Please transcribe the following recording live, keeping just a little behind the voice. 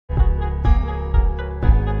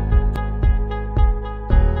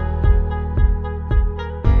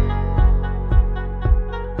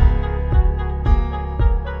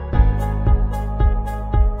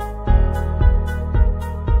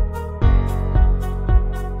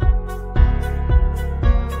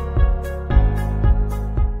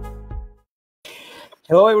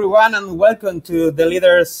Hello, everyone, and welcome to the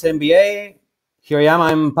Leaders MBA. Here I am.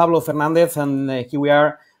 I'm Pablo Fernandez, and here we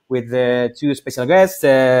are with two special guests,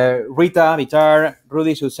 Rita Vitar,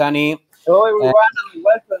 Rudy Susani. Hello, everyone, and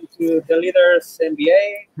welcome to the Leaders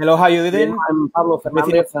MBA. Hello, how are you doing? I'm Pablo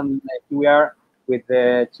Fernandez, and here we are with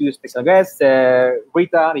two special guests,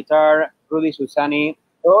 Rita Vitar, Rudy Susani.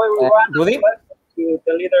 Hello, everyone. Rudy? Welcome to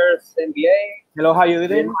the Leaders MBA. Hello, how are you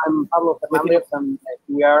doing? I'm Pablo Fernandez, and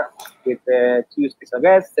here we are with two special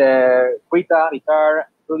guests, Rita Vitar,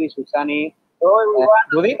 Rudy Susani. Hello, everyone.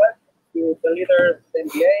 Rudy? Welcome to the Leaders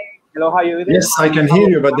MBA. Hello, how are you doing? Yes, I can hear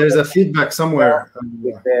you, but there's a feedback somewhere.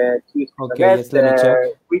 With two special guests, let me check.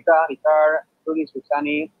 Rita Vitar, Rudy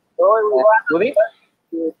Susani. Hello, everyone. Rudy?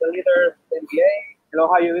 Welcome to the Leaders MBA. Hello,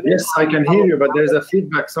 how are you doing? Yes, I can hear you, but there's a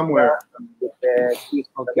feedback somewhere. With two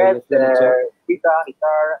special guests, Rita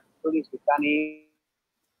Vitar, Rudy Susani.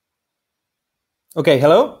 Okay,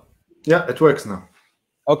 hello? Yeah, it works now.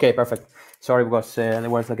 Okay, perfect. Sorry, because there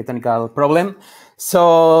was like a technical problem.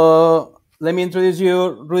 So let me introduce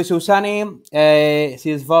you, Rudy Susani.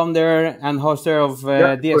 She is founder and hoster of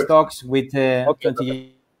DS Talks with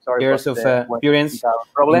 20 years of experience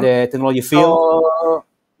in the technology field. So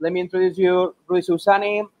let me introduce you, Rudy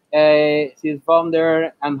Susani. She is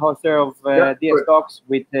founder and hoster of DS Talks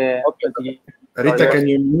with 20 years. Rita, can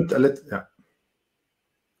you mute a little? Yeah.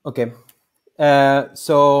 Okay.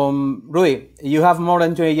 Rudy, you have more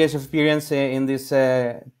than 20 years of experience in this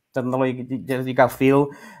technological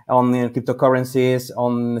field on cryptocurrencies,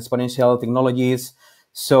 on exponential technologies.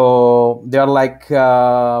 So there are like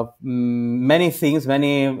many things,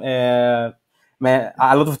 a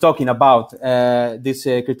lot of talking about this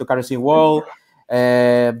cryptocurrency world,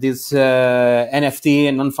 this NFT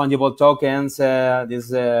and non-fungible tokens,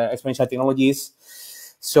 these exponential technologies.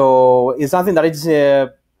 So it's something that is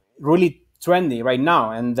really trendy right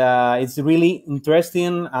now, and it's really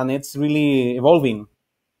interesting, and it's really evolving.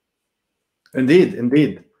 Indeed.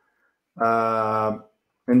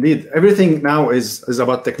 Indeed, everything now is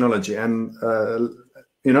about technology, and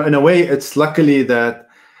in a way, it's luckily that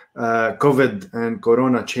COVID and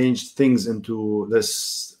Corona changed things into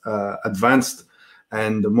this advanced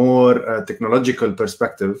and more technological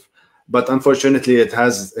perspective. But unfortunately, it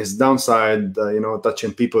has its downside,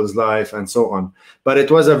 touching people's life and so on. But it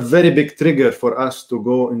was a very big trigger for us to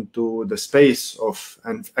go into the space of,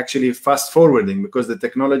 and actually fast forwarding, because the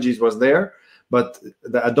technologies was there, but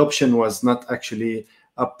the adoption was not actually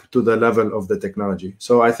up to the level of the technology.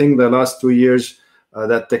 So I think the last 2 years,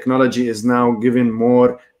 that technology is now giving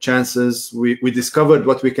more chances. We discovered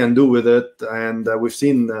what we can do with it, and we've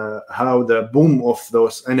seen how the boom of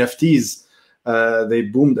those NFTs, they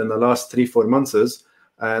boomed in the last 3-4 months,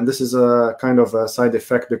 and this is a kind of a side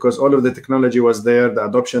effect, because all of the technology was there, the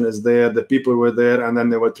adoption is there, the people were there, and then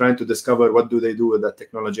they were trying to discover what do they do with that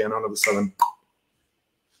technology, and all of a sudden.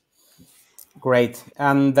 Great.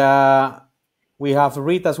 And we have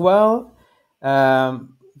Rita as well.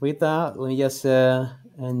 Rita, let me just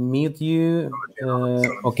unmute you.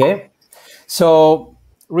 Okay. So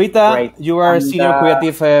Rita, great. You are a senior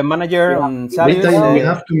creative manager on Savius. Rita, you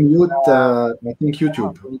have to mute, I think,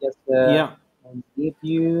 YouTube. Just, yeah, mute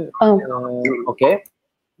you. Okay.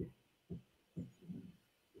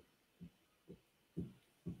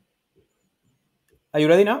 Are you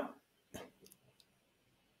ready now?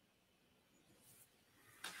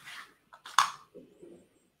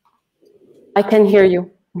 I can hear you.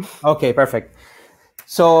 Okay, perfect.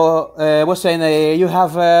 So I was saying you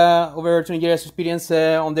have over 20 years experience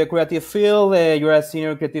on the creative field. You're a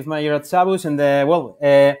senior creative manager at Savius, and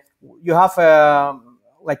you have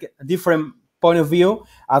like a different point of view,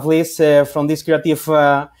 at least from this creative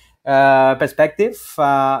perspective.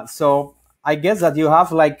 So I guess that you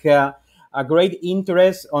have like a great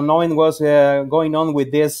interest on knowing what's going on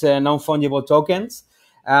with these non-fungible tokens.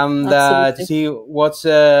 And to see what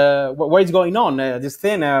is going on, this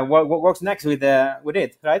thing, what works next with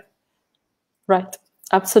it, right? Right,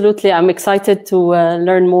 absolutely. I'm excited to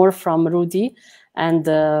learn more from Rudy and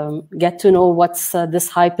get to know what's this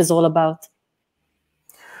hype is all about.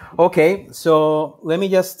 Okay, so let me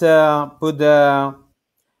just put the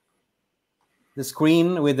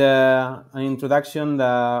screen with an introduction,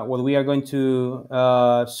 what we are going to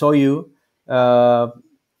show you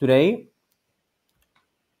today.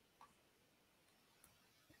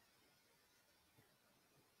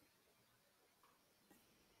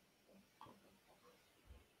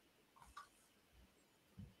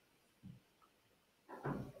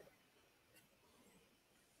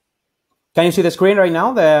 Can you see the screen right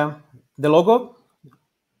now, the logo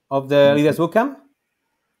of the Leaders Bootcamp?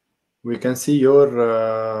 We can see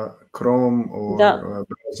your Chrome or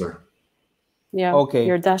browser. Yeah, Okay.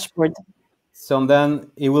 your dashboard. So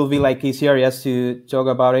then it will be like easier just to talk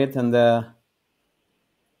about it. And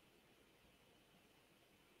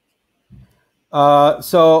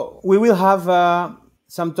so we will have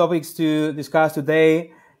some topics to discuss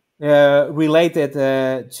today related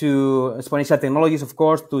to exponential technologies, of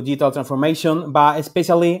course, to digital transformation, but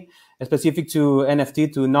especially specific to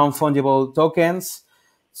NFT, to non-fungible tokens.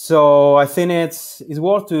 So I think it's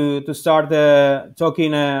worth to start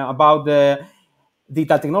talking about the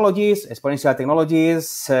digital technologies, exponential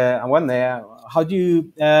technologies, and when how do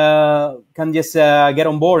you can just get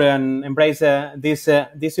on board and embrace these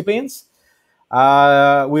disciplines? We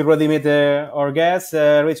already met our guests,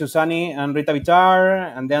 Rich Susani and Rita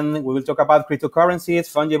Vitar, and then we will talk about cryptocurrencies,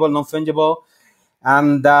 fungible, non-fungible,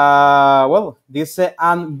 and well, these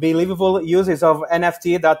unbelievable uses of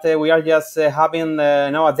NFT that we are just having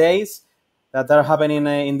nowadays, that are happening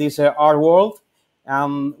in this art world.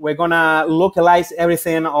 We're gonna localize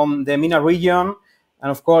everything on the MENA region, and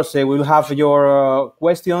of course, we will have your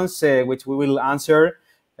questions, which we will answer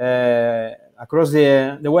across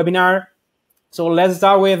the webinar. So let's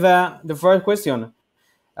start with the first question.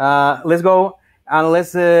 Let's go and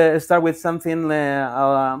let's start with something,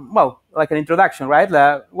 well, like an introduction,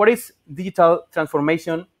 right? What is digital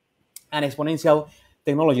transformation and exponential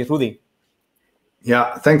technology, Rudy?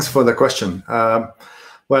 Yeah, thanks for the question.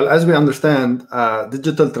 Well, as we understand,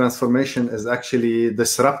 digital transformation is actually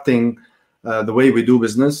disrupting the way we do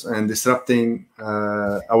business and disrupting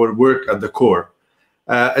our work at the core.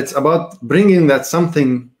 It's about bringing that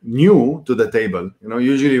something new to the table. You know,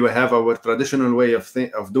 usually we have our traditional way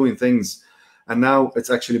of doing things, and now it's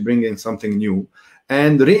actually bringing something new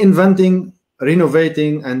and reinventing,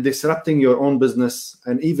 renovating, and disrupting your own business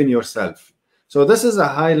and even yourself. So this is a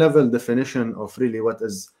high-level definition of really what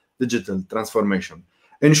is digital transformation.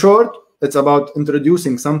 In short, it's about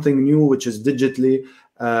introducing something new, which is digitally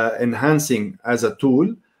enhancing as a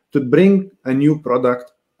tool to bring a new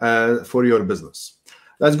product for your business.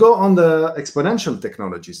 Let's go on the exponential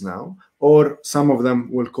technologies now, or some of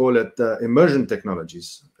them will call it emergent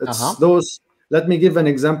technologies. It's those. Let me give an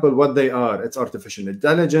example what they are. It's artificial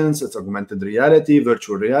intelligence, it's augmented reality,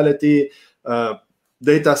 virtual reality,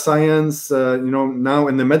 data science. Now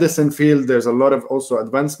in the medicine field, there's a lot of also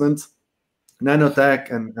advancements,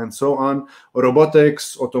 nanotech and so on,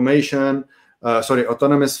 robotics, automation,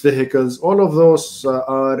 autonomous vehicles. All of those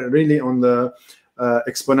are really on the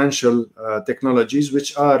exponential technologies,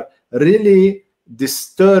 which are really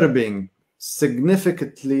disturbing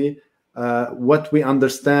significantly what we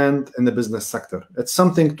understand in the business sector. It's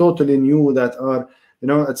something totally new that are,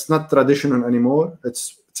 it's not traditional anymore.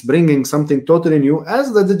 It's bringing something totally new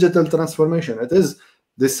as the digital transformation. It is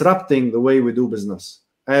disrupting the way we do business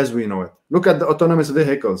as we know it. Look at the autonomous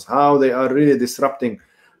vehicles, how they are really disrupting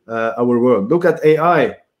our world. Look at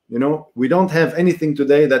AI. We don't have anything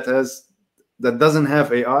today that doesn't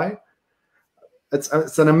have AI.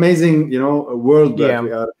 It's an amazing, world that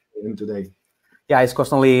we are in today. Yeah, it's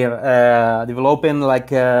constantly developing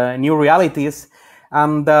like new realities.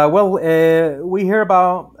 And we hear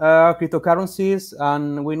about cryptocurrencies,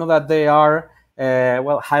 and we know that they are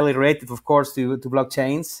highly related, of course, to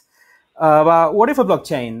blockchains. But what if a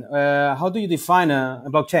blockchain? How do you define a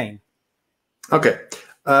blockchain? Okay.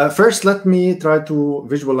 First, let me try to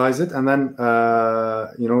visualize it, and then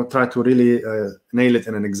try to really nail it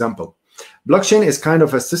in an example. Blockchain is kind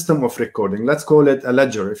of a system of recording. Let's call it a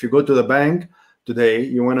ledger. If you go to the bank today,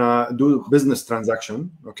 you want to do business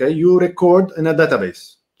transaction, okay? You record in a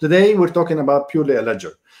database. Today, we're talking about purely a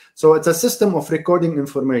ledger. So it's a system of recording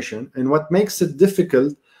information, and what makes it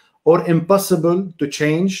difficult or impossible to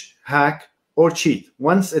change, hack, or cheat.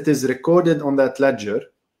 Once it is recorded on that ledger,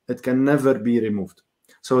 it can never be removed.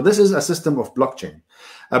 So this is a system of blockchain.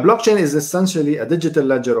 A blockchain is essentially a digital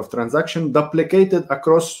ledger of transaction duplicated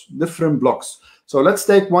across different blocks. So let's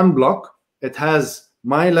take one block. It has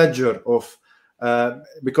my ledger of,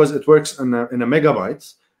 because it works in a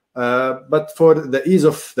megabytes, but for the ease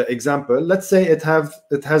of the example, let's say it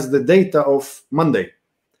has the data of Monday.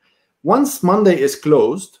 Once Monday is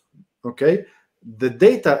closed, okay, the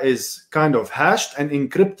data is kind of hashed and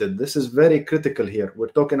encrypted. This is very critical here. We're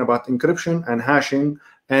talking about encryption and hashing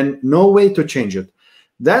and no way to change it.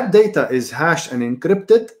 That data is hashed and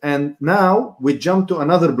encrypted, and now we jump to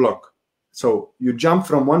another block. So you jump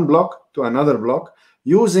from one block to another block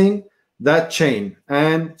using that chain,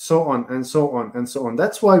 and so on and so on and so on.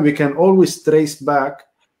 That's why we can always trace back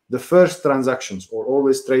the first transactions, or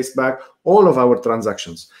always trace back all of our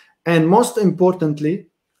transactions. And most importantly,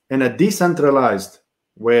 in a decentralized,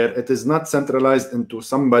 where it is not centralized into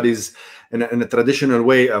somebody's in a traditional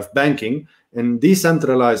way of banking, in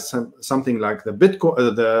decentralized something like the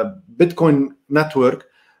Bitcoin network,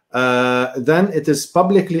 then it is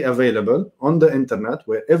publicly available on the internet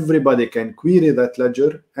where everybody can query that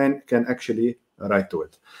ledger and can actually write to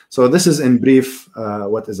it. So this is in brief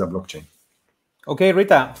what is a blockchain. Okay,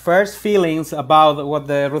 Rita, first feelings about what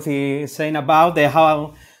Ruthie is saying about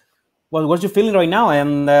what's your feeling right now,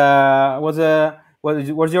 and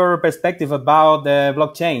what's your perspective about the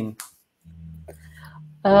blockchain?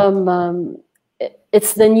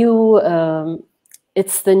 It's the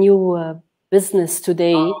new business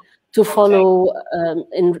today to follow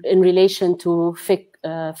in relation to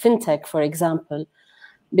fintech, for example,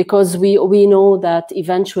 because we know that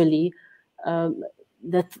eventually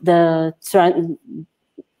that the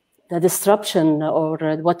disruption, or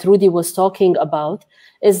what Rudy was talking about,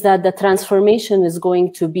 is that the transformation is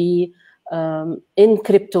going to be in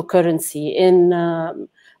cryptocurrency, in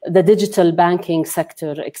the digital banking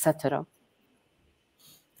sector, etc.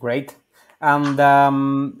 Great. And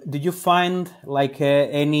did you find like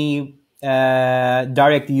any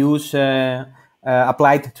direct use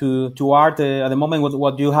applied to art at the moment?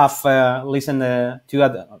 What you have listened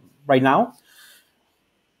to right now?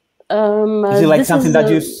 Is it like something that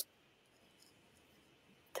you?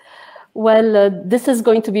 Well, this is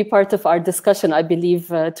going to be part of our discussion, I believe,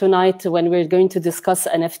 tonight, when we're going to discuss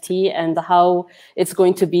NFT and how it's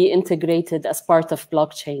going to be integrated as part of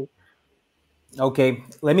blockchain. Okay,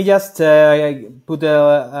 let me just put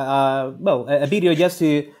a video just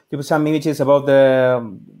to put some images about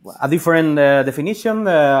a different definition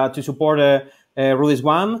to support Rudy's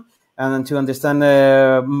one, and to understand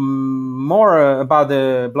more about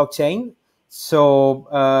the blockchain. So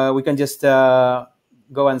we can just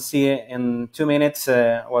go and see in 2 minutes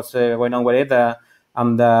what's going on with it,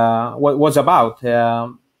 and what was about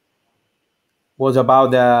the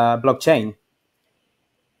blockchain.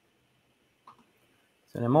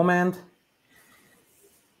 So in a moment.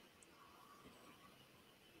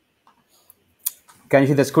 Can you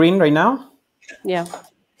see the screen right now? Yeah.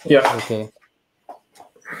 Yeah. Okay.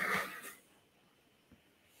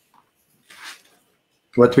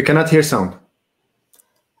 But we cannot hear sound.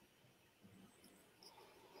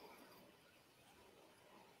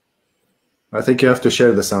 I think you have to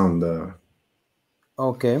share the sound.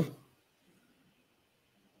 Okay.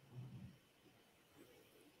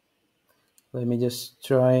 Let me just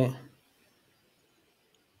try.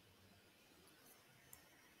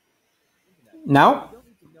 Now?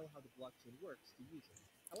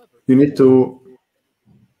 You need to,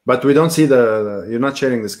 but we don't see you're not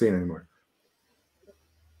sharing the screen anymore.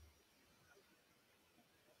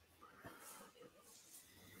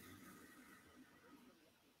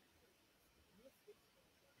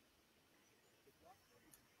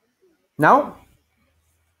 Now?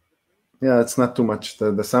 Yeah, it's not too much.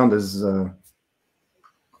 The sound is...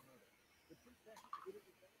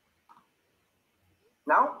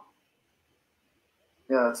 Now?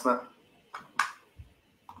 Yeah, it's not...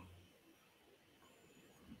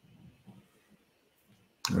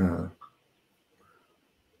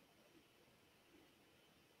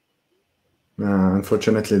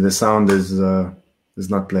 unfortunately, the sound is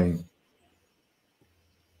not playing.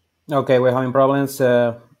 Okay, we're having problems.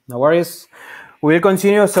 No worries. We'll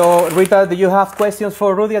continue. So, Rita, do you have questions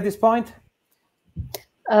for Rudy at this point?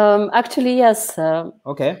 Actually, yes.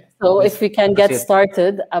 Okay. So if we can get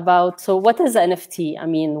started about, so what is NFT? I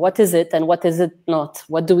mean, what is it and what is it not?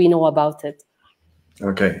 What do we know about it?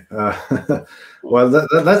 Okay. Well,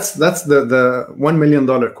 that's the $1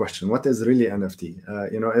 million question. What is really NFT?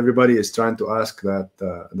 Everybody is trying to ask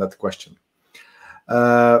that question.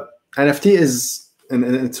 NFT is, in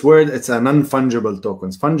its word, it's a non-fungible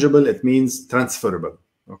tokens. Fungible, it means transferable.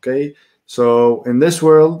 Okay. So in this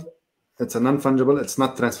world, it's a non-fungible. It's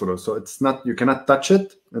not transferable. So it's not, you cannot touch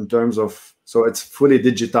it in terms of, so it's fully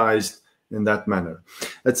digitized in that manner.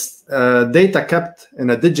 It's data kept in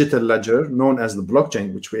a digital ledger known as the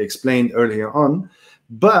blockchain, which we explained earlier on.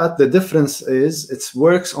 But the difference is it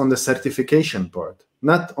works on the certification part,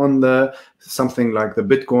 not on the something like the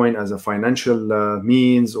Bitcoin as a financial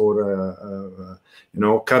means or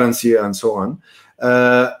currency and so on.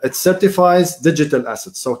 It certifies digital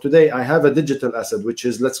assets. So today I have a digital asset, which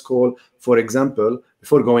is, let's call, for example,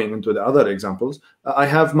 before going into the other examples, I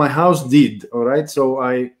have my house deed. All right. So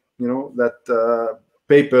that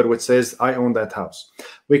paper which says I own that house.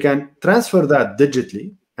 We can transfer that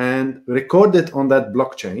digitally and record it on that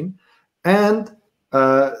blockchain. And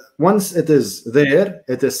once it is there,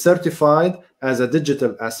 it is certified as a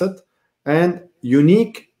digital asset and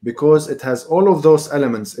unique because it has all of those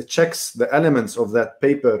elements. It checks the elements of that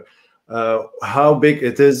paper, how big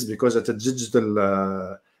it is because it's a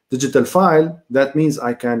digital digital file, that means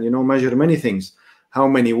I can, measure many things. How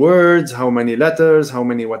many words, how many letters, how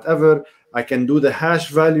many whatever. I can do the hash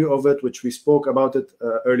value of it, which we spoke about it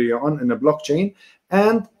earlier on in a blockchain,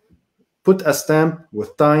 and put a stamp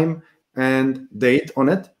with time and date on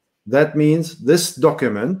it. That means this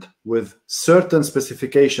document with certain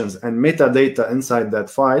specifications and metadata inside that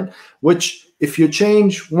file, which if you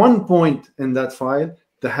change one point in that file,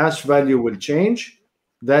 the hash value will change.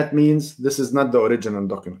 That means this is not the original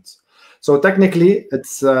documents. So technically,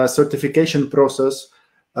 it's a certification process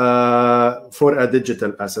for a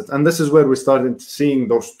digital asset. And this is where we started seeing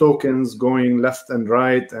those tokens going left and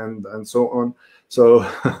right and so on. So,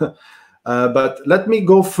 but let me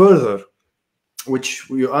go further, which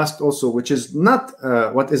you asked also, which is not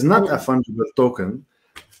what is not a fungible token.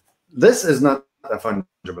 This is not a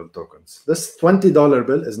fungible token. This $20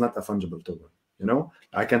 bill is not a fungible token.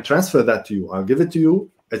 I can transfer that to you. I'll give it to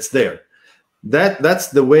you. It's there. That's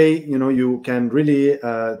the way you can really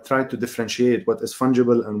try to differentiate what is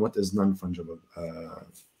fungible and what is non-fungible.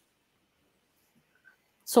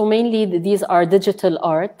 So mainly these are digital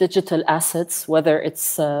art, digital assets, whether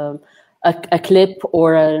it's a clip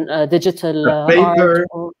or a digital paper,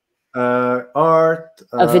 art,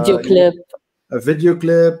 a video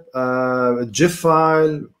clip, a GIF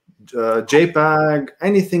file, JPEG,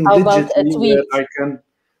 anything How digitally about a tweet? Where I can.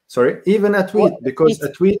 Sorry, even a tweet, because a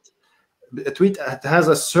tweet has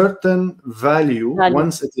a certain value.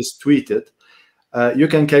 Once it is tweeted. You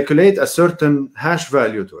can calculate a certain hash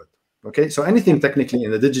value to it. Okay, so anything technically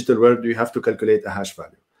in the digital world, you have to calculate a hash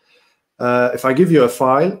value. If I give you a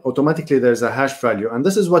file, automatically there's a hash value. And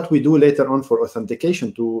this is what we do later on for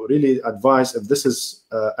authentication to really advise if this is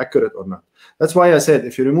accurate or not. That's why I said,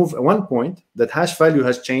 if you remove one point, that hash value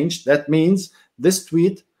has changed. That means this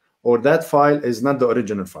tweet or that file is not the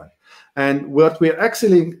original file. And what we're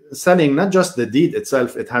actually selling, not just the deed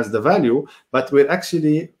itself, it has the value, but we're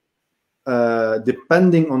actually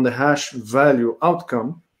depending on the hash value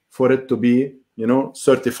outcome for it to be,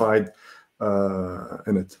 certified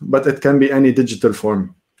in it. But it can be any digital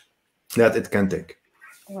form that it can take.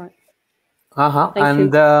 All right.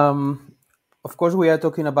 And of course, we are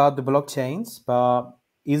talking about the blockchains, but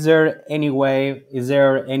is there any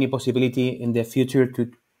possibility in the future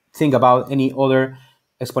to think about any other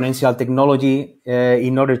exponential technology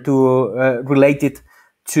in order to relate it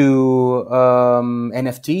to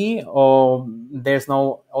NFT, or there's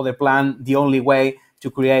no other plan? The only way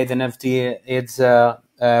to create NFT is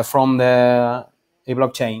from a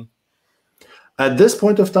blockchain. At this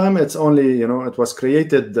point of time, it's only, it was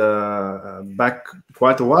created back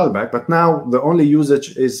quite a while back, but now the only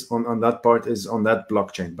usage is on that part is on that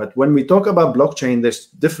blockchain. But when we talk about blockchain, there's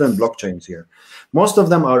different blockchains here. Most of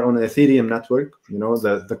them are on Ethereum network,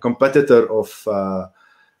 the competitor of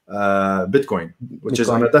Bitcoin, which is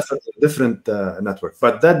on a different network.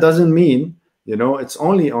 But that doesn't mean, it's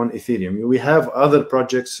only on Ethereum. We have other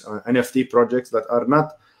projects, NFT projects that are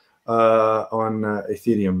not on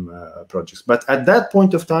Ethereum projects. But at that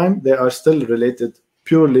point of time, they are still related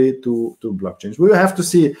purely to blockchains. We will have to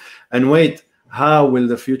see and wait how will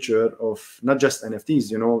the future of not just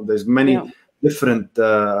NFTs, there's many different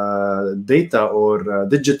data or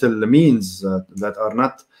digital means that are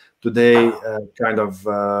not today kind of,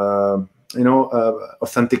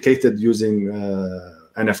 authenticated using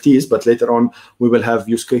NFTs, but later on we will have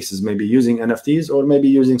use cases, maybe using NFTs or maybe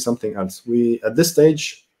using something else. At this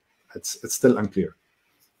stage, it's still unclear.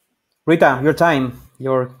 Rita,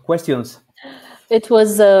 your questions. It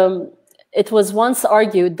was once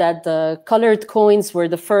argued that the colored coins were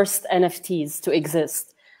the first NFTs to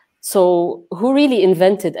exist. So who really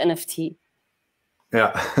invented NFT?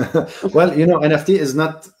 Yeah, well, NFT is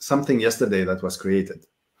not something yesterday that was created.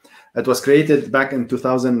 It was created back in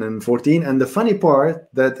 2014. And the funny part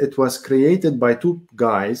that it was created by two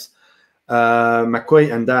guys, McCoy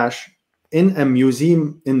and Dash, in a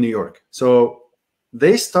museum in New York. So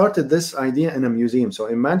they started this idea in a museum. So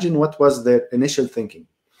imagine what was their initial thinking.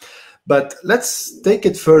 But let's take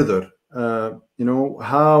it further.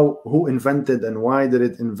 Who invented and why did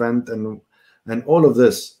it invent and all of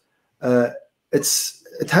this.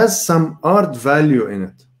 It has some art value in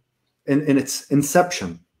it, in its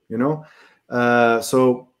inception.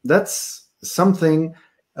 So that's something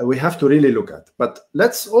we have to really look at. But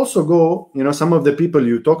let's also go, some of the people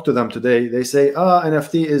you talk to them today, they say,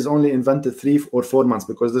 NFT is only invented 3 or 4 months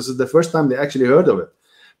because this is the first time they actually heard of it.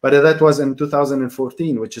 But that was in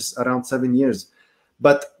 2014, which is around 7 years.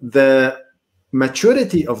 But the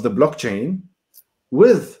maturity of the blockchain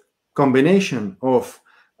with combination of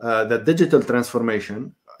the digital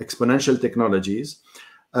transformation, exponential technologies,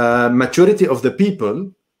 maturity of the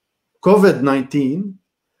people, COVID-19,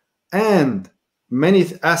 and many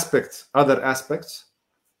aspects, other aspects,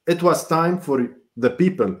 it was time for the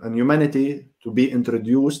people and humanity to be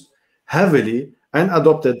introduced heavily and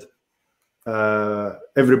adopted.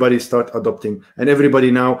 Everybody start adopting, and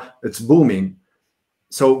everybody now, it's booming.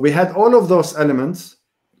 So we had all of those elements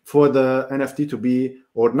for the NFT to be,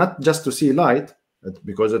 or not just to see light,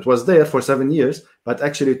 because it was there for 7 years, but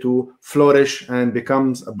actually to flourish and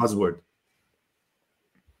becomes a buzzword.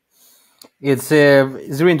 It's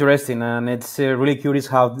really interesting, and it's really curious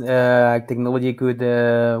how technology could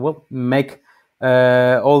well make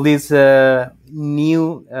all these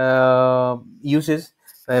new uses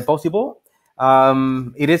possible.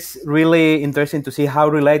 It is really interesting to see how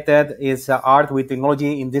related is art with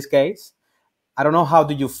technology in this case. I don't know, how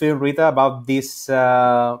do you feel, Rita, about this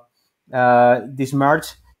this merge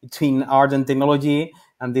between art and technology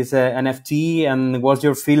and this NFT, and what's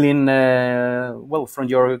your feeling, well, from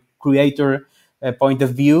your creator point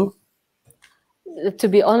of view? To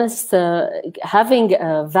be honest, having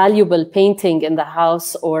a valuable painting in the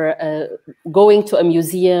house, or going to a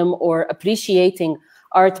museum, or appreciating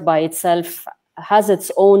art by itself has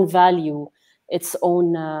its own value, its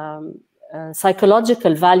own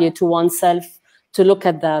psychological value to oneself to look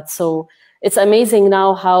at that. So it's amazing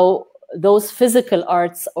now how those physical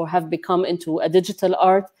arts or have become into a digital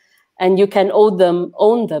art, and you can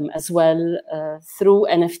own them as well through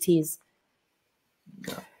NFTs.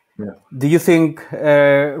 Yeah. Do you think,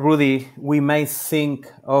 Rudy, we may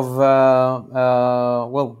think of,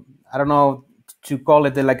 well, I don't know, to call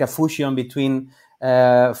it like a fusion between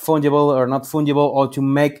fungible or not fungible, or to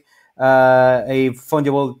make a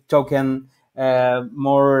fungible token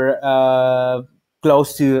more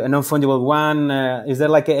close to a non-fungible one? Is there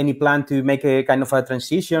like any plan to make a kind of a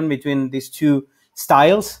transition between these two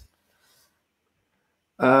styles?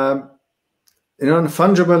 You know,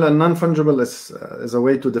 fungible and non-fungible is a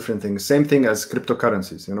way two different things. Same thing as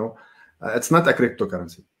cryptocurrencies. You know, it's not a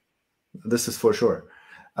cryptocurrency. This is for sure.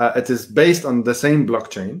 It is based on the same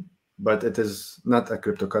blockchain, but it is not a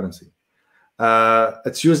cryptocurrency.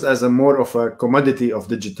 It's used as a more of a commodity of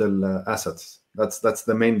digital assets. That's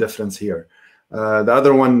the main difference here. The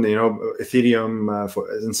other one, you know, Ethereum,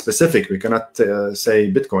 in specific, we cannot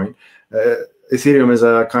say Bitcoin. Ethereum is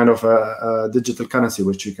a kind of a digital currency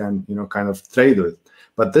which you can, you know, kind of trade with.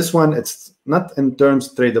 But this one, it's not in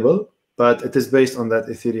terms tradable, but it is based on that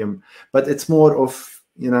Ethereum. But it's more of,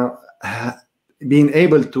 you know, being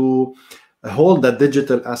able to hold that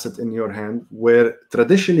digital asset in your hand, where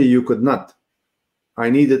traditionally you could not. I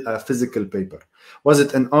needed a physical paper. Was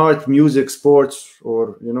it in art, music, sports,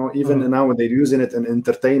 or, you know, even now they're using it in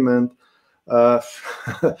entertainment.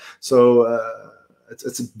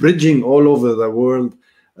 It's bridging all over the world,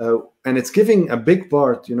 and it's giving a big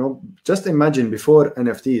part. You know, just imagine before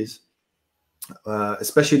NFTs,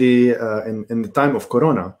 especially in the time of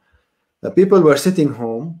Corona, people were sitting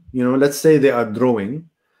home. You know, let's say they are drawing,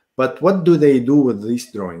 but what do they do with these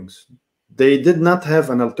drawings? They did not have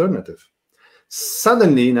an alternative.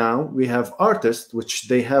 Suddenly now we have artists which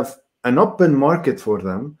they have an open market for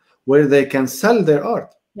them, where they can sell their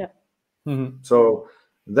art. Yeah. So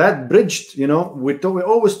that bridged, you know, we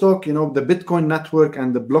always talk, you know, the Bitcoin network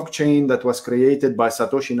and the blockchain that was created by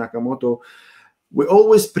Satoshi Nakamoto. We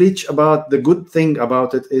always preach about the good thing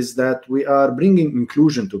about it is that we are bringing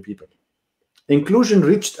inclusion to people. Inclusion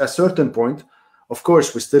reached a certain point. Of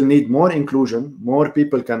course, we still need more inclusion. More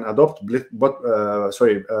people can adopt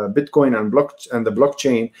Bitcoin and the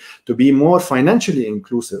blockchain to be more financially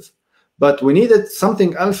inclusive. But we needed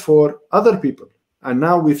something else for other people. And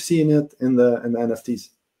now we've seen it in the NFTs.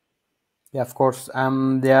 Yeah, of course.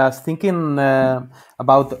 Yeah, thinking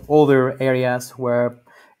about other areas where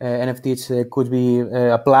NFTs could be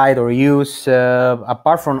applied or used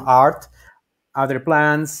apart from art. Are there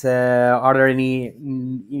plans? Are there any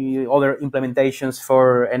other implementations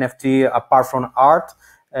for NFT apart from art?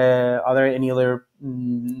 Are there any other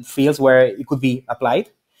fields where it could be applied?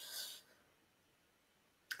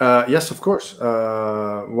 Yes, of course.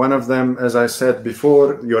 One of them, as I said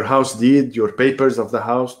before, your house deed, your papers of the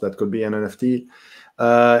house, that could be an NFT.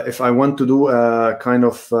 If I want to do a kind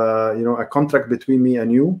of, you know, a contract between me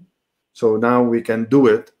and you, so now we can do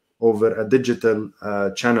it over a digital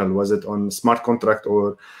channel, was it on smart contract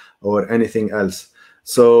or anything else.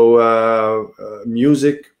 So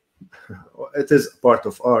music, it is part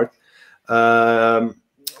of art.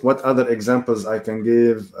 What other examples I can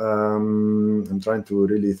give? I'm trying to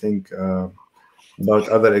really think about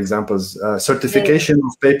other examples. Certification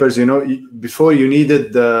of papers, you know, before you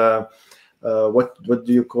needed what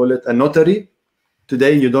do you call it? A notary.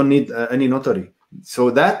 Today you don't need any notary.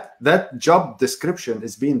 So that job description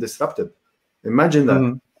is being disrupted. Imagine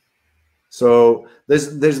that. So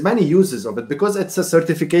there's many uses of it because it's a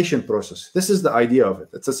certification process. This is the idea of it.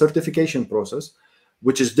 It's a certification process,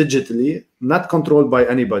 which is digitally not controlled by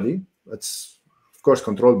anybody. It's of course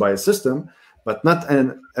controlled by a system, but not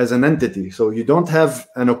as an entity. So you don't have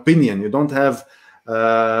an opinion. You don't have,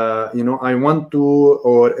 I want to,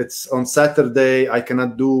 or it's on Saturday, I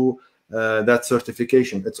cannot do that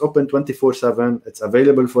certification. It's open 24/7. It's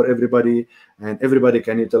available for everybody, and everybody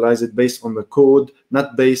can utilize it based on the code,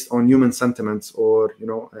 not based on human sentiments or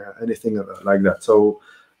anything like that. So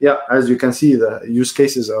yeah, as you can see, the use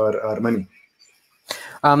cases are many.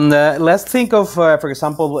 Let's think of, for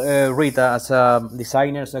example, Rita as a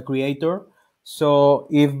designer, as a creator. So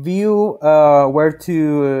if you were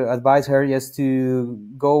to advise her just to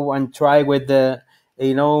go and try with the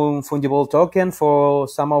fungible token for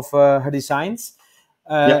some of her designs,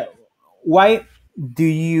 why do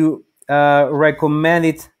you recommend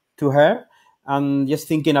it to her? And just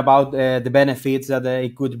thinking about the benefits that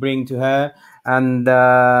it could bring to her, and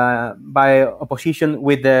by opposition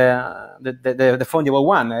with the fungible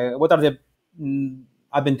one, what are the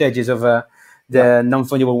advantages of the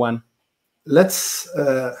non-fungible one?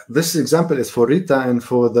 This example is for Rita and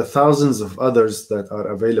for the thousands of others that are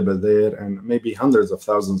available there, and maybe hundreds of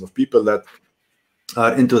thousands of people that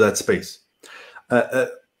are into that space.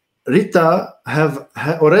 Rita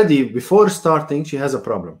already, before starting, she has a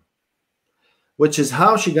problem, which is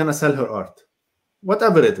how she gonna sell her art,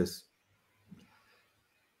 whatever it is.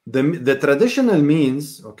 The traditional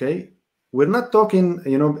means, okay, we're not talking,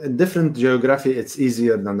 in different geography, it's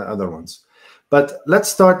easier than the other ones. But let's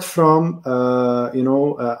start from,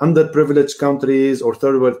 underprivileged countries or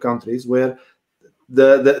third world countries where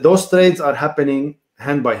those trades are happening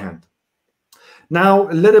hand by hand. Now,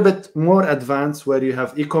 a little bit more advanced where you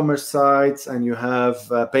have e-commerce sites and you have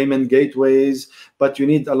payment gateways, but you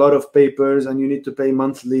need a lot of papers and you need to pay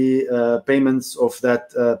monthly payments of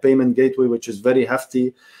that payment gateway, which is very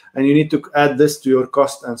hefty. And you need to add this to your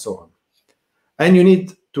cost and so on. And you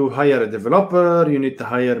need to hire a developer, you need to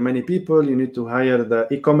hire many people, you need to hire the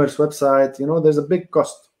e-commerce website, there's a big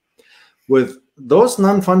cost. With those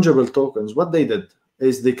non-fungible tokens, what they did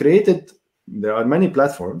is there are many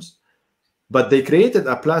platforms, but they created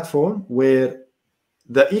a platform where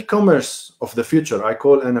the e-commerce of the future, I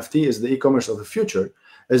call NFT is the e-commerce of the future,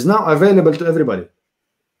 is now available to everybody.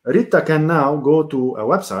 Rita can now go to a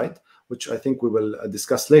website, which I think we will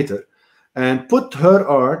discuss later, and put her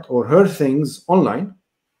art or her things online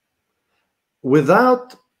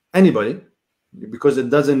without anybody, because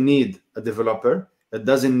it doesn't need a developer, it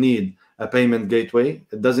doesn't need a payment gateway,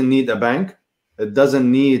 it doesn't need a bank, it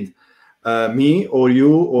doesn't need me or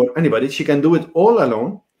you or anybody. She can do it all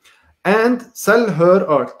alone and sell her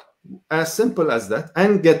art, as simple as that,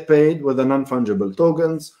 and get paid with the non-fungible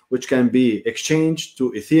tokens, which can be exchanged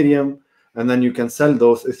to Ethereum, and then you can sell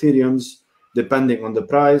those Ethereums depending on the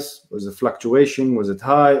price. Was it fluctuation? Was it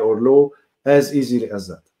high or low? As easily as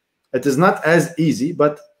that. It is not as easy,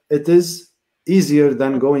 but it is easier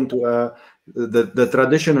than going to the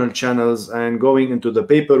traditional channels and going into the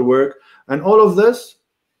paperwork. And all of this,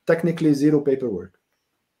 technically zero paperwork.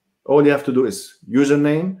 All you have to do is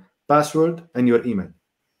username, password, and your email.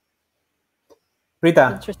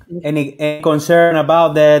 Rita, any concern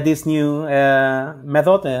about this new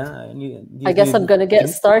method? I guess I'm going to get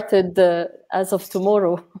started as of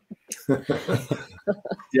tomorrow.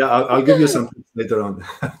 Yeah, I'll give you some tips later on.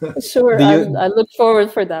 Sure, I look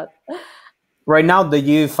forward for that. Right now, do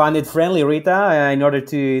you find it friendly, Rita, in order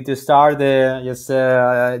to start just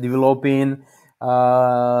developing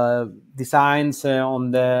designs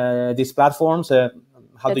on these platforms?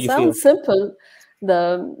 How do you feel? It sounds simple.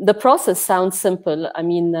 The process sounds simple. I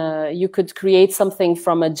mean, you could create something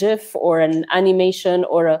from a GIF or an animation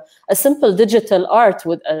or a simple digital art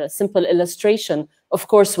with a simple illustration, of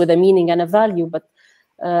course, with a meaning and a value. But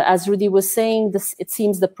as Rudy was saying, it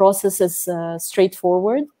seems the process is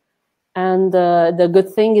straightforward. And the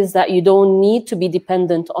good thing is that you don't need to be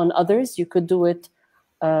dependent on others. You could do it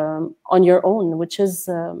on your own, which is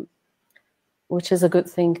a good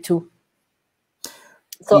thing too.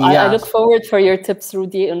 So I look forward for your tips,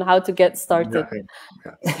 Rudy, on how to get started.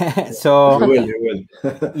 Yeah. So you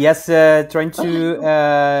will. Yes, trying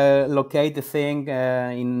to locate the thing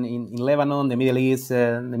in Lebanon, the Middle East,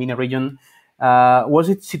 the MENA region. What's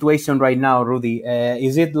the situation right now, Rudy?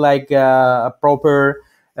 Is it like a proper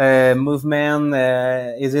movement?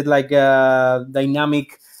 Is it like a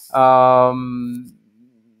dynamic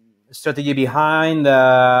strategy behind?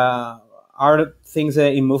 Are things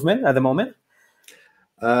in movement at the moment?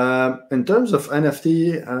 In terms of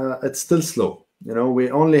NFT, it's still slow.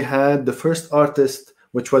 We only had the first artist,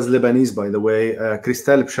 which was Lebanese, by the way,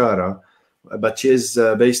 Christelle Bshara. but she is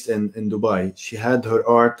based in Dubai. She had her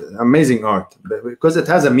art, amazing art, because it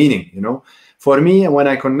has a meaning, you know. For me, when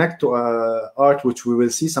I connect to art, which we will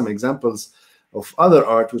see some examples of other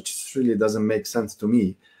art, which really doesn't make sense to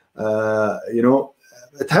me, you know,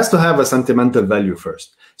 it has to have a sentimental value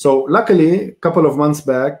first. So luckily, a couple of months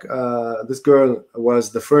back, this girl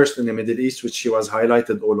was the first in the Middle East, which she was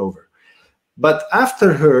highlighted all over. But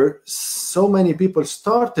after her, so many people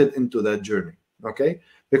started into that journey, okay?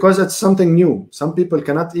 Because it's something new. Some people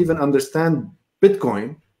cannot even understand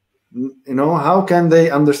Bitcoin. You know, how can they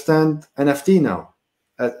understand NFT now?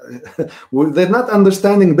 They're not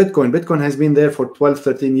understanding Bitcoin. Bitcoin has been there for 12,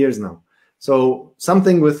 13 years now. So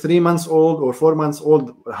something with 3 months old or 4 months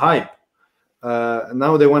old hype,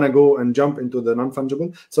 now they want to go and jump into the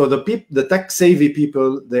non-fungible. So the tech-savvy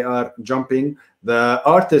people, they are jumping. The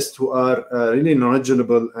artists who are really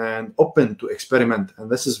knowledgeable and open to experiment, and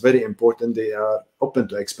this is very important, they are open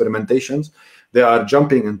to experimentations. They are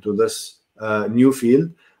jumping into this new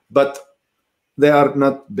field, but they are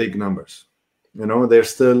not big numbers. You know, they're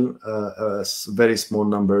still very small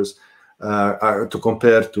numbers to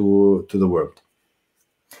compare to the world.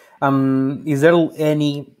 Is there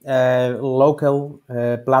any local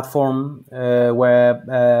platform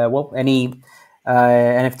where well, any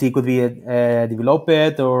NFT could be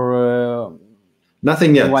developed, or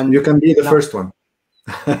nothing yet? You can be the first one.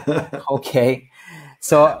 Okay,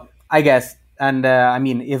 so I guess, and I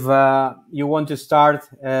mean, if you want to start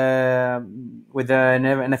with an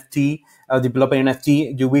NFT, developing an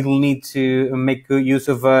NFT, you will need to make use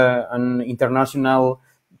of an international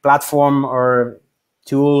platform or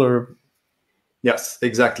tool, or yes,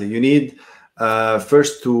 exactly. You need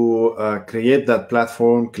first to create that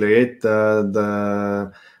platform, create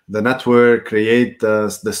the network, create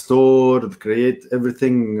the store, create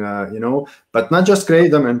everything, you know, but not just create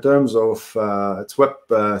them in terms of it's Web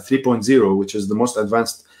 3.0, which is the most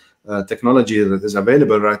advanced technology that is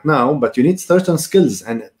available right now, but you need certain skills,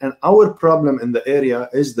 and our problem in the area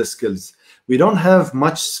is the skills. We don't have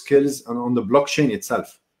much skills on the blockchain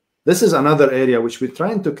itself. This is another area which we're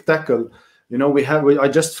trying to tackle. You know, I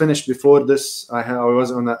just finished before this. I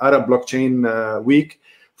was on the Arab blockchain week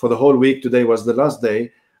for the whole week. Today was the last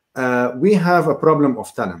day. We have a problem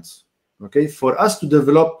of talents. Okay, for us to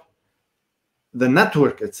develop the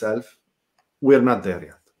network itself, we're not there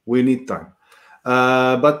yet. We need time.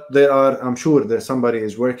 But there are, I'm sure there's somebody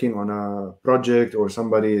is working on a project, or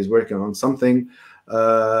somebody is working on something.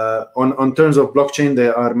 On terms of blockchain,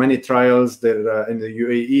 there are many trials. There in the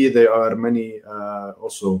UAE, there are many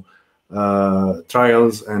also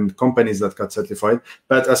trials and companies that got certified.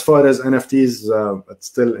 But as far as NFTs, it's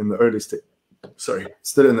still in the early stage. Sorry,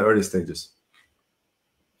 still in the early stages.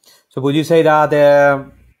 So would you say that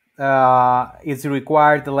it's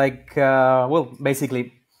required, like, well,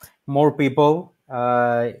 basically more people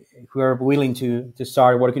who are willing to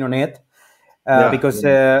start working on it? Because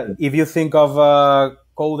if you think of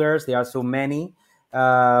coders, there are so many,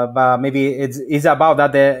 but maybe it's about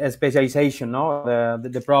that the specialization. No,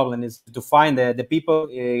 the problem is to find the people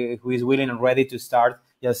who is willing and ready to start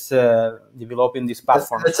just developing this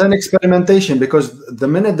platform. It's an experimentation, because the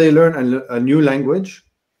minute they learn a new language,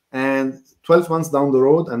 and 12 months down the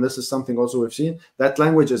road, and this is something also we've seen, that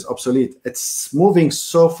language is obsolete. It's moving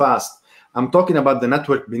so fast. I'm talking about the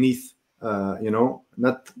network beneath, you know,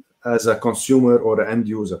 not as a consumer or an end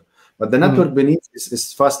user, but the network beneath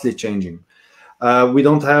is fastly changing. We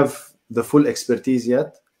don't have the full expertise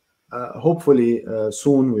yet. Hopefully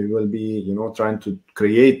soon we will be, you know, trying to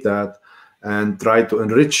create that and try to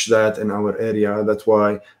enrich that in our area. That's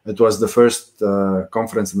why it was the first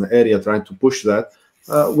conference in the area trying to push that.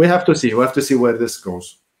 We have to see. We have to see where this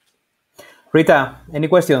goes. Rita, any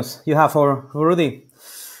questions you have for Rudy?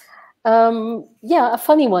 Yeah, a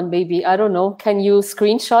funny one, maybe. I don't know. Can you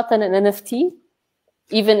screenshot an NFT,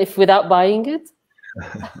 even if without buying it?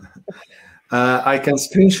 I can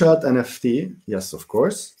screenshot NFT, yes, of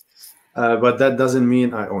course, but that doesn't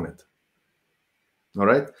mean I own it. All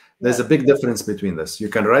right? There's a big difference between this. You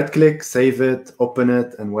can right-click, save it, open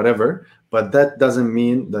it, and whatever, but that doesn't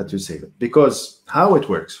mean that you save it. Because how it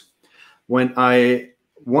works, when I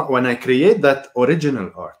create that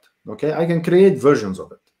original art, okay, I can create versions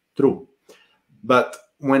of it, true. But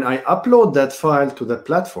when I upload that file to the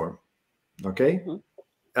platform, okay,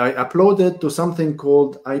 I upload it to something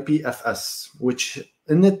called IPFS, which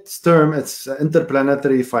in its term, it's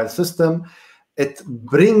interplanetary file system. It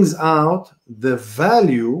brings out the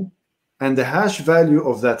value and the hash value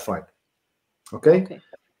of that file. Okay?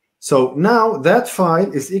 So now that file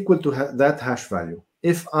is equal to that hash value.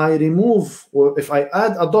 If I remove, or if I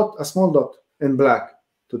add a small dot in black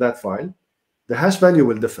to that file, the hash value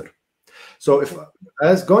will differ. So if,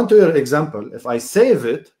 as going to your example, if I save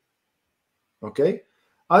it, okay,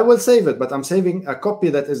 I will save it, but I'm saving a copy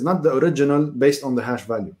that is not the original based on the hash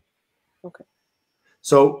value. Okay.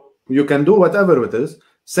 So you can do whatever it is.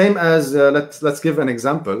 Same as let's give an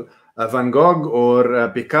example: Van Gogh or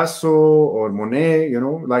Picasso or Monet. You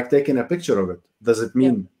know, like taking a picture of it. Does it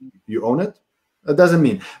mean you own it? It doesn't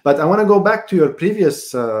mean. But I want to go back to your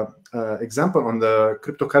previous example on the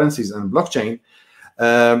cryptocurrencies and blockchain.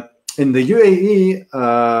 In the UAE,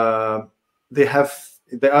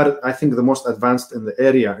 they are, I think, the most advanced in the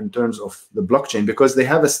area in terms of the blockchain, because they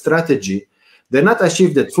have a strategy. They're not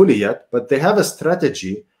achieved it fully yet, but they have a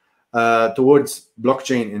strategy towards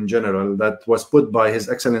blockchain in general that was put by His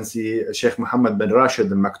Excellency Sheikh Mohammed bin Rashid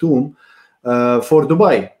Al Maktoum for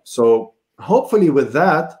Dubai. So hopefully with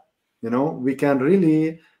that, you know, we can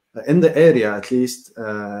really, in the area at least,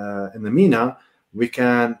 in the MENA, we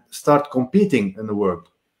can start competing in the world.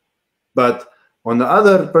 But on the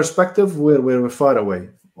other perspective, we're far away.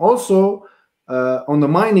 Also, on the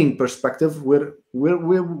mining perspective, we're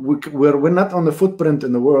not on the footprint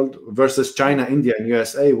in the world versus China, India, and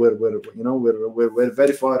USA. We're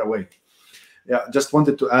very far away. Yeah, just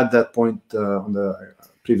wanted to add that point on the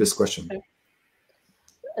previous question.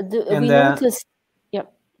 We noticed. Yeah,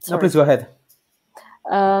 sorry. No, please go ahead.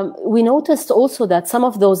 We noticed also that some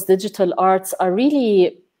of those digital arts are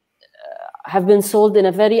really have been sold in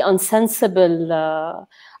a very unsensible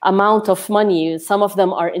amount of money. Some of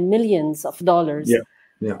them are in millions of dollars.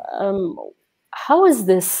 Yeah. How is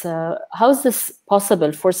this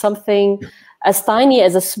possible for something as tiny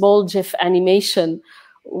as a small GIF animation?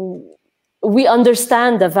 We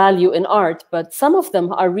understand the value in art, but some of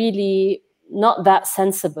them are really not that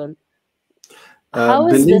sensible. How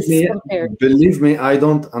is this compared? Believe me, I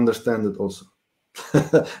don't understand it also.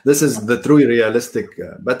 This is the true realistic,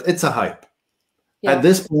 but it's a hype. Yeah. At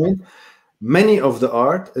this point, many of the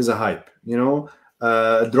art is a hype. You know,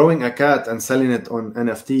 drawing a cat and selling it on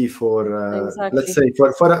NFT for, let's say,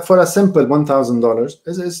 for a simple $1,000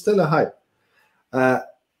 is still a hype.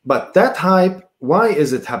 But that hype, why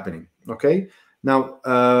is it happening? Okay, now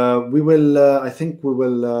I think we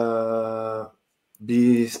will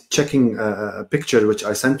be checking a picture which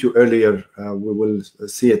I sent you earlier. We will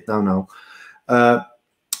see it now. The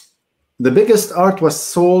biggest art was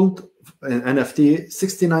sold in NFT,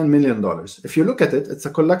 $69 million. If you look at it, it's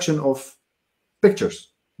a collection of pictures.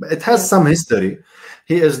 It has some history.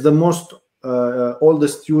 He is the most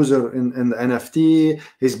oldest user in the NFT.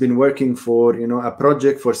 He's been working for a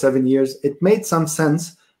project for 7 years. It made some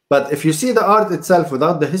sense, but if you see the art itself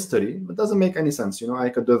without the history, it doesn't make any sense. I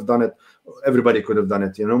could have done it. Everybody could have done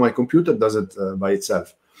it. My computer does it by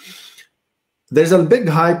itself. There's a big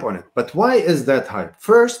hype on it, but why is that hype?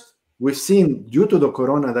 First, we've seen due to the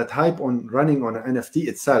corona that hype on running on an NFT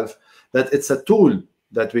itself, that it's a tool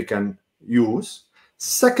that we can use.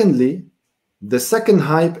 Secondly, the second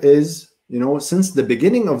hype is, since the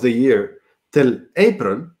beginning of the year till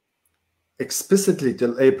April, explicitly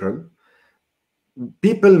till April,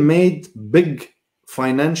 people made big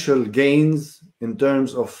financial gains in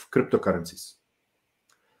terms of cryptocurrencies.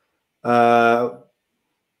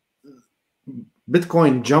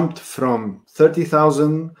 Bitcoin jumped from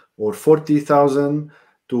 30,000 or 40,000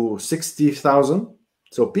 to 60,000.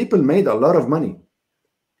 So people made a lot of money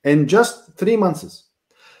in just 3 months.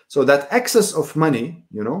 So that excess of money,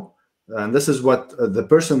 and this is what the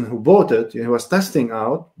person who bought it, he was testing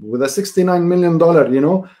out with a $69 million,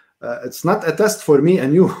 it's not a test for me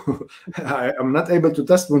and you. I'm not able to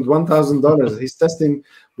test with $1,000. He's testing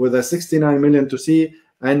with a $69 million to see,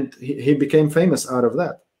 and he became famous out of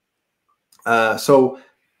that. So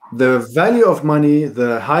the value of money,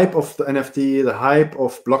 the hype of the NFT, the hype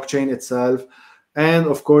of blockchain itself, and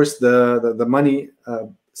of course the money.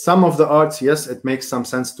 Some of the arts, yes, it makes some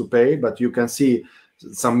sense to pay, but you can see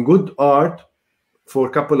some good art for a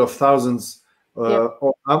couple of thousands.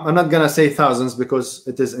 I'm not gonna say thousands because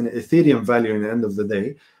it is an Ethereum value in the end of the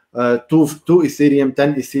day. 2 Ethereum,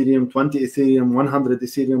 10 Ethereum, 20 Ethereum, 100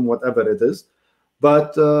 Ethereum, whatever it is.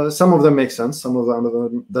 But some of them make sense, some of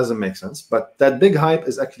them doesn't make sense. But that big hype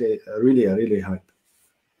is actually really hype.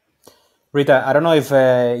 Rita, I don't know if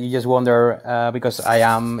you just wonder, because I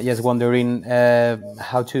am just wondering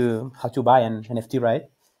how to buy an NFT, right?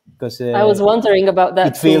 Because I was wondering about that.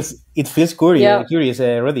 It feels curious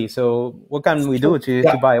already. So what can we do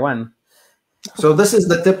to buy one? So this is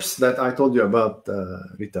the tips that I told you about,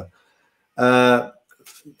 Rita.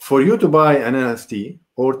 For you to buy an NFT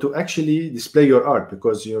or to actually display your art,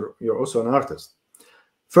 because you're also an artist,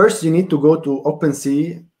 first you need to go to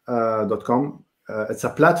OpenSea.com. It's a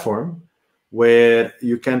platform where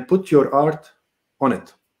you can put your art on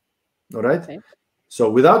it. All right. Okay. So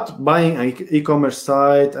without buying an e-commerce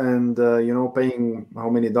site and paying how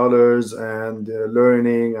many dollars and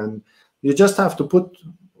learning, and you just have to put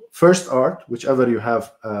first art, whichever you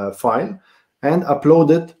have file, and upload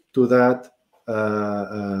it to that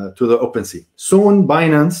to the OpenSea. Soon,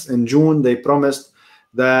 Binance in June, they promised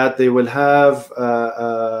that they will have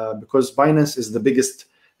because Binance is the biggest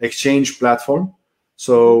exchange platform.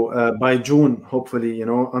 So by June, hopefully,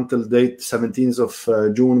 until date 17th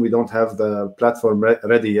of June, we don't have the platform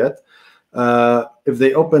ready yet. If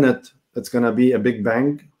they open it, it's going to be a big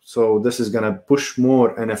bang. So this is going to push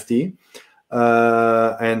more NFT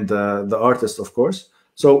and the artist, of course.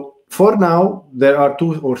 So for now, there are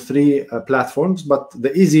 2 or 3 platforms, but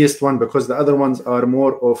the easiest one, because the other ones are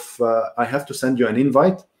more of I have to send you an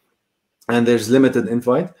invite, and there's limited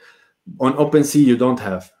invite. On OpenSea, you don't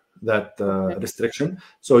have that restriction.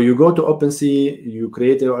 So you go to OpenSea, you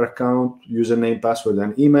create your account, username, password,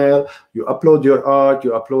 and email. You upload your art,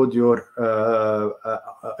 you upload your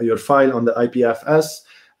file on the IPFS,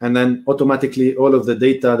 and then automatically all of the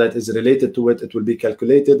data that is related to it will be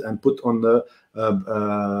calculated and put on the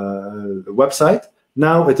website.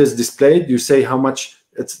 Now it is displayed. You say how much.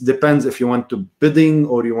 It depends if you want to bidding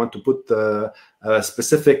or you want to put a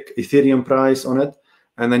specific Ethereum price on it.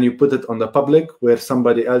 And then you put it on the public where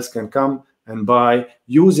somebody else can come and buy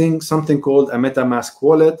using something called a MetaMask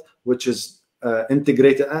wallet, which is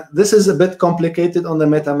integrated. This is a bit complicated on the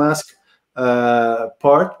MetaMask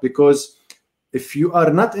part, because if you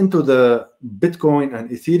are not into the Bitcoin and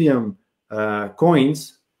Ethereum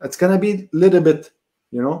coins, it's going to be a little bit,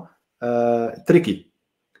 tricky,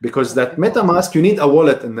 because that MetaMask, you need a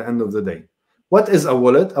wallet in the end of the day. What is a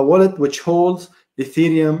wallet? A wallet which holds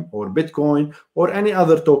Ethereum or Bitcoin or any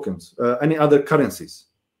other tokens, any other currencies.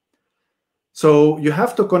 So you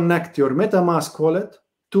have to connect your MetaMask wallet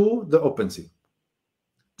to the OpenSea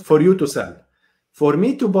for you to sell. For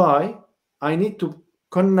me to buy, I need to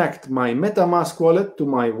connect my MetaMask wallet to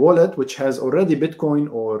my wallet, which has already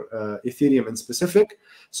Bitcoin or Ethereum in specific,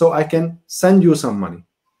 so I can send you some money.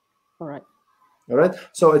 All right. All right.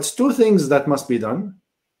 So it's 2 things that must be done.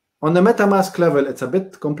 On the MetaMask level, it's a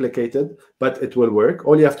bit complicated, but it will work.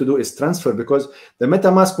 All you have to do is transfer, because the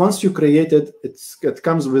MetaMask, once you create it, it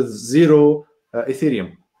comes with 0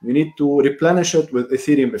 Ethereum. You need to replenish it with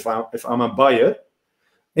Ethereum if I'm a buyer.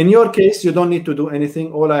 In your case, you don't need to do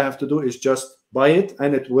anything. All I have to do is just buy it,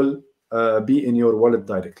 and it will be in your wallet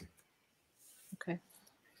directly.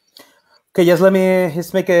 Okay, just let me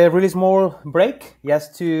just make a really small break,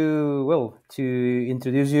 just to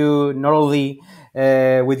introduce you not only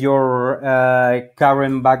with your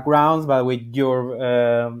current backgrounds, but with your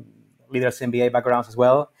Leaders MBA backgrounds as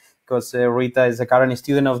well, because Rita is a current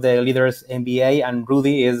student of the Leaders MBA, and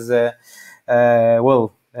Rudy is, I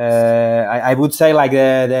would say, like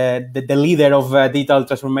the leader of digital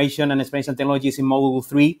transformation and exponential technologies in Module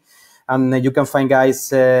 3. And you can find,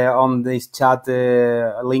 guys, on this chat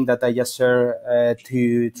a link that I just shared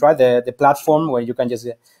to try the platform, where you can just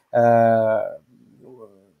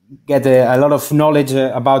get a lot of knowledge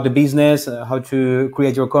about the business, how to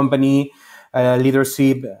create your company,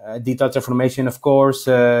 leadership, digital transformation, of course.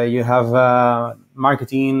 You have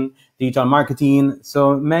marketing, digital marketing.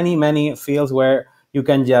 So many fields where you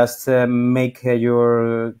can just make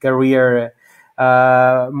your career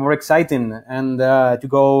more exciting, and to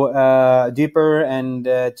go deeper, and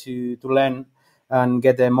to learn and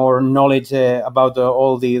get more knowledge about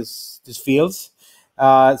all these fields.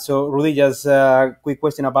 So Rudy, just a quick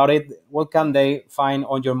question about it. What can they find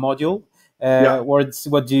on your module?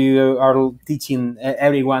 What you are teaching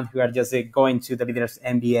everyone who are just going to the Leaders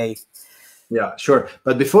MBA? Yeah, sure.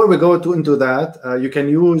 But before we go into that, you can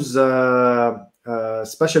use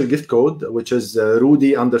special gift code, which is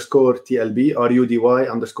Rudy_TLB,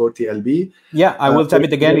 RUDY_TLB. Yeah, I will type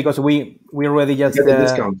it again, because we already just get a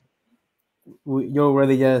discount. You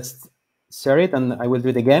already just share it, and I will do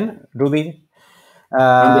it again. Rudy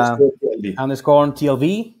 _TLB.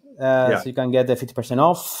 So you can get the 50%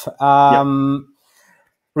 off.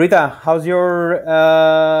 Rita, how's your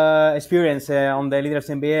experience on the Leaders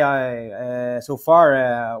MBA so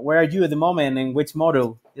far? Where are you at the moment, and which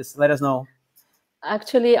module? Just let us know.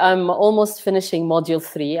 Actually, I'm almost finishing Module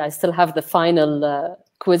 3. I still have the final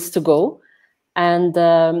quiz to go. And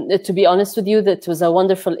to be honest with you, that was a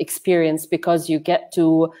wonderful experience, because you get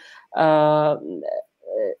to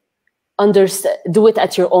do it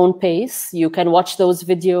at your own pace. You can watch those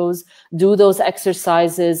videos, do those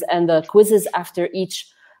exercises, and the quizzes after each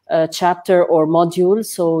chapter or module.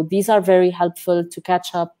 So these are very helpful to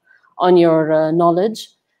catch up on your knowledge.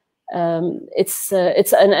 It's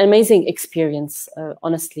an amazing experience,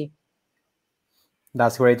 honestly.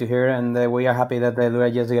 That's great to hear, and we are happy that we are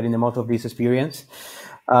just getting the most of this experience.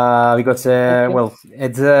 Because well,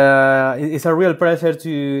 it's a real pleasure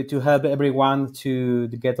to help everyone to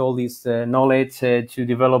get all this knowledge, to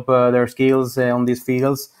develop their skills on these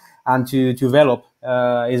fields, and to develop.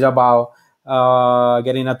 Is about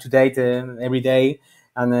getting up to date every day,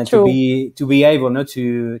 and to be able,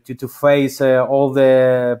 to face all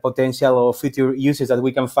the potential or future uses that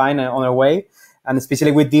we can find on our way. And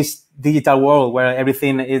especially with this digital world where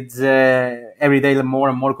everything is every day more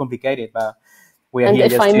and more complicated. But we are and here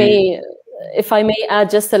if I may add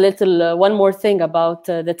just a little, one more thing about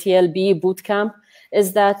the TLB bootcamp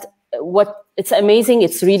is that it's amazing.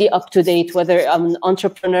 It's really up to date, whether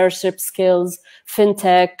entrepreneurship skills,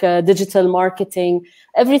 fintech, digital marketing,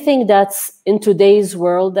 everything that's in today's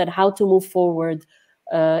world and how to move forward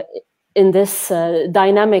in this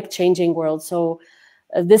dynamic, changing world. So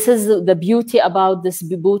this is the beauty about this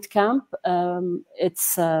boot camp.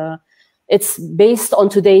 It's based on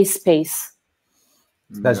today's space.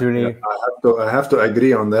 That's really. I have to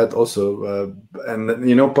agree on that also.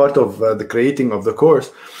 And part of the creating of the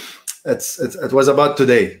course, it was about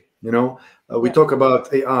today. We talk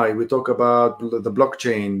about AI, we talk about the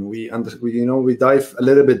blockchain. We dive a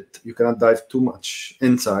little bit. You cannot dive too much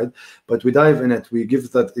inside, but we dive in it. We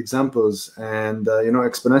give that examples and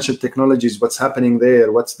exponential technologies. What's happening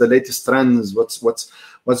there? What's the latest trends?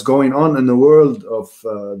 What's going on in the world of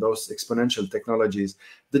those exponential technologies?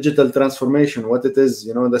 Digital transformation, what it is.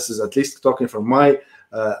 This is at least talking from my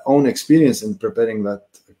own experience in preparing that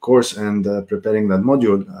course and preparing that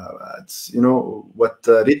module. It's what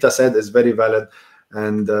Rita said is very valid,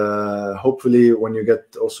 and hopefully when you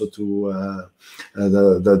get also to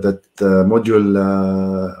that module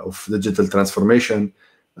of digital transformation,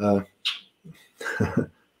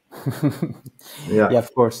 yeah,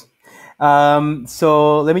 of course.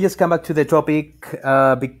 So let me just come back to the topic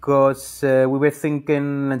because we were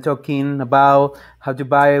thinking and talking about how to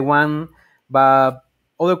buy one, but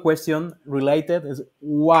other question related is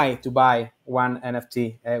why to buy one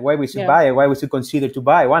NFT, why we should buy it, why we should consider to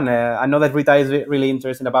buy one. I know that Rita is really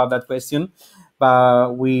interested about that question,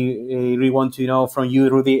 but we really want to know from you,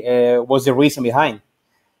 Rudy, what's the reason behind?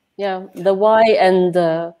 Yeah, the why and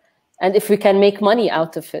if we can make money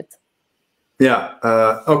out of it. Yeah.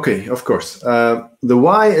 Okay. Of course. The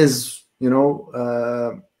why is,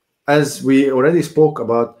 as we already spoke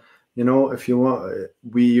about, if you want,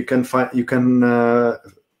 you can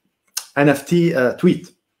NFT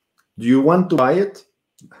tweet. Do you want to buy it?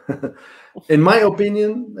 In my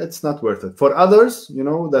opinion, it's not worth it. For others,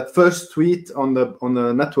 that first tweet on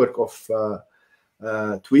the network of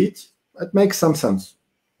tweet, it makes some sense.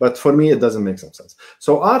 But for me, it doesn't make some sense.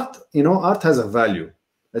 So art has a value.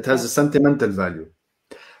 It has a sentimental value.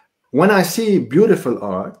 When I see beautiful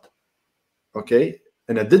art, okay,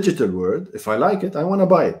 in a digital world, if I like it, I want to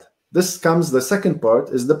buy it. The second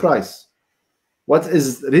part is the price. What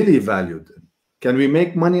is really valued? Can we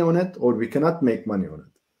make money on it, or we cannot make money on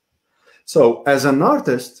it? So as an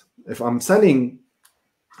artist, if I'm selling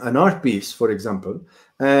an art piece, for example,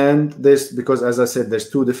 and because as I said, there's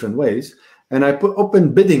two different ways, and I put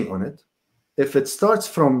open bidding on it, if it starts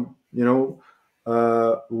from,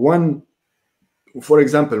 for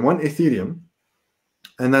example, one Ethereum,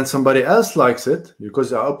 and then somebody else likes it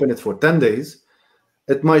because I open it for 10 days,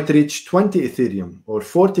 it might reach 20 Ethereum or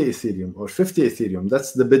 40 Ethereum or 50 Ethereum.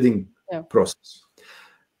 That's the bidding process.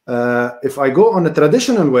 If I go on a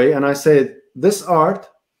traditional way and I say this art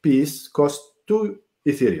piece costs 2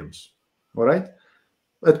 Ethereums, all right?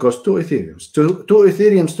 It costs 2 Ethereums. 2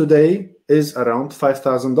 Ethereums today is around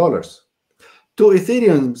 $5,000. 2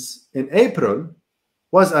 Ethereums in April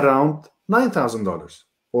was around $9,000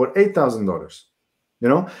 or $8,000.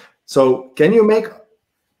 So can you make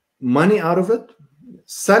money out of it?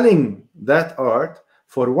 Selling that art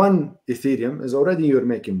for 1 Ethereum is already you're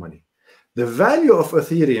making money. The value of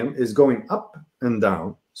Ethereum is going up and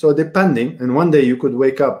down. So depending, and one day you could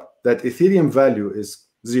wake up that Ethereum value is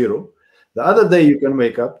 0. The other day you can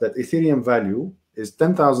wake up that Ethereum value is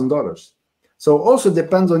 $10,000. So also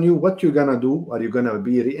depends on you what you're gonna do. Are you gonna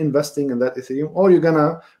be reinvesting in that Ethereum, or you're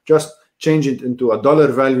gonna just change it into a dollar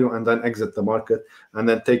value and then exit the market and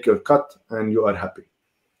then take your cut and you are happy?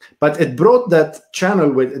 But it brought that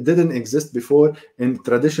channel where it didn't exist before. In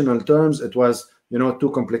traditional terms, it was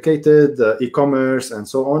too complicated, e-commerce and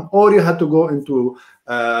so on, or you had to go into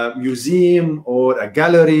a museum or a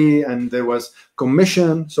gallery and there was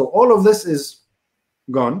commission. So all of this is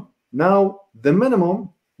gone. Now the minimum,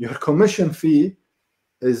 your commission fee,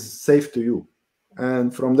 is safe to you,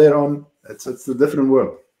 and from there on it's a different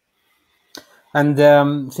world.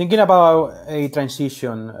 And thinking about a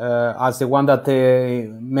transition as the one that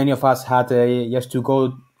many of us had just to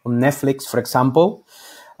go on Netflix, for example,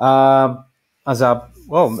 as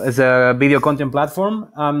a video content platform,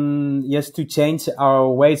 just to change our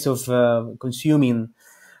ways of consuming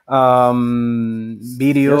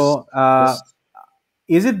video. Yes.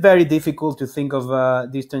 Is it very difficult to think of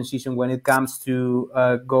this transition when it comes to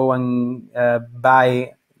go and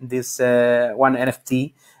buy this one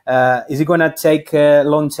NFT? Is it going to take a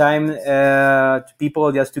long time to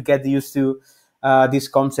people just to get used to this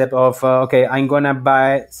concept of, okay, I'm going to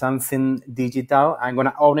buy something digital. I'm going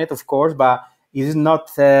to own it, of course, but it is not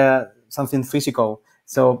something physical.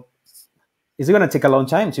 So is it going to take a long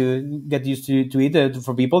time to get used to it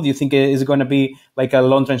for people? Do you think is it going to be like a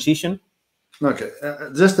long transition? Okay,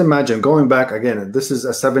 just imagine going back again. This is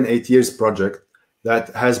a 7-8 years project that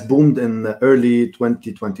has boomed in early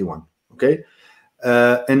 2021. Okay,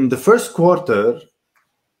 in the first quarter,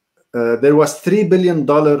 there was $3 billion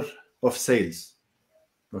of sales.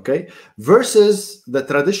 Okay, versus the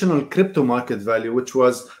traditional crypto market value, which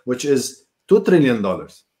is $2 trillion.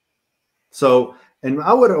 So, in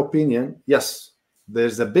our opinion, yes,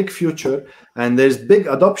 there's a big future, and there's big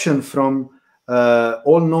adoption from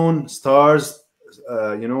all known stars,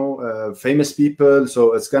 famous people.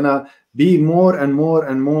 So it's gonna be more and more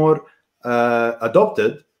and more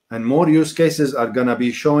adopted, and more use cases are gonna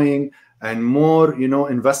be showing, and more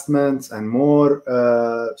investments and more.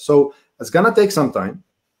 So it's gonna take some time.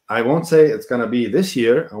 I won't say it's gonna be this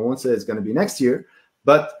year. I won't say it's gonna be next year,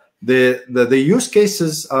 but the use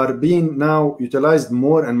cases are being now utilized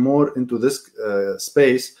more and more into this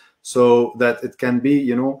space, so that it can be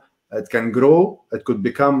it can grow. It could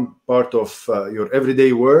become part of your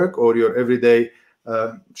everyday work or your everyday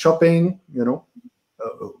shopping.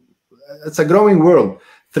 It's a growing world.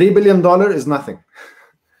 $3 billion is nothing.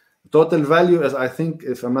 Total value, as I think,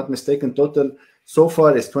 if I'm not mistaken, total so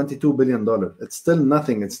far is $22 billion. It's still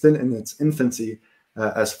nothing. It's still in its infancy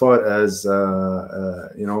as far as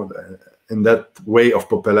in that way of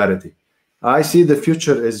popularity. I see the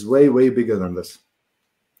future is way, way bigger than this.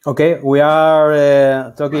 Okay, we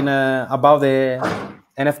are talking about the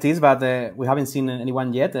NFTs, but we haven't seen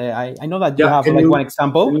anyone yet. I know that you have one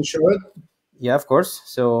example. Can you show it? Yeah, of course.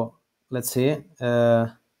 So let's see.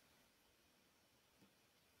 And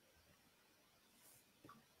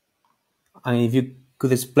if you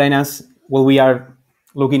could explain us what we are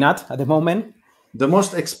looking at the moment. The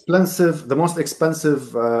most expensive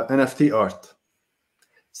NFT art,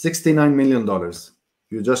 $69 million.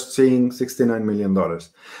 You're just seeing $69 million.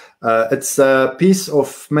 It's a piece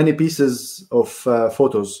of many pieces of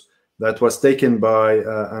photos that was taken by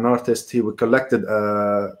an artist. He collected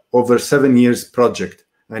over 7 years project,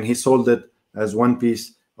 and he sold it as one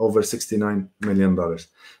piece over $69 million.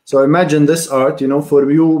 So imagine this art,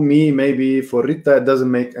 for you, me, maybe for Rita, it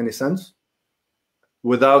doesn't make any sense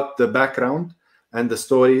without the background and the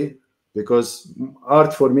story, because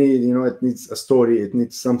art for me, it needs a story, it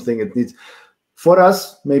needs something, for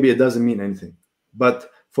us, maybe it doesn't mean anything, but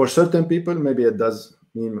for certain people, maybe it does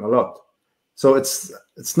mean a lot. So it's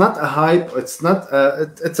not a hype, it's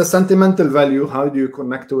a sentimental value. How do you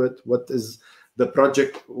connect to it? What is the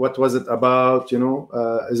project? What was it about?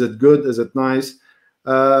 Is it good? Is it nice?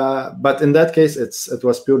 But in that case, it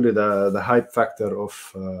was purely the hype factor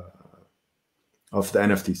of the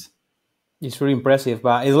NFTs. It's really impressive,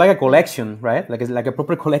 but it's like a collection, right? Like it's like a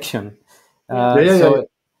proper collection. Yeah.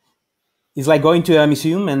 It's like going to a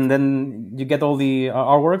museum, and then you get all the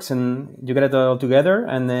artworks, and you get it all together,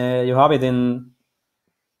 and you have it in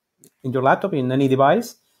your laptop, in any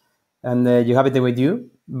device, and you have it there with you.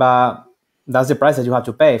 But that's the price that you have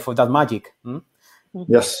to pay for that magic.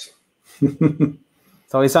 Yes.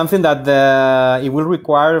 So it's something that it will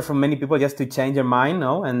require from many people just to change their mind,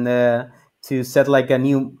 no, and to set like a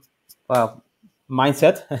new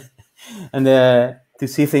mindset, and to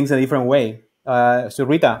see things in a different way. So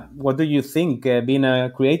Rita, what do you think, being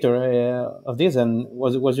a creator of this, and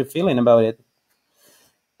what's your feeling about it?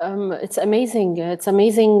 It's amazing. It's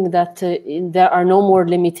amazing that there are no more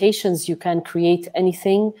limitations. You can create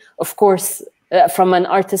anything. Of course, from an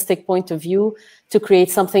artistic point of view, to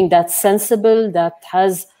create something that's sensible, that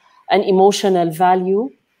has an emotional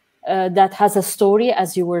value, that has a story,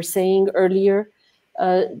 as you were saying earlier,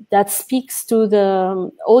 that speaks to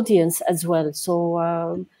the audience as well.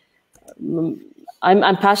 So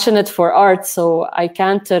I'm passionate for art, so I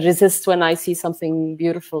can't resist when I see something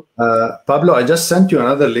beautiful. Pablo, I just sent you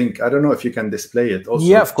another link. I don't know if you can display it also.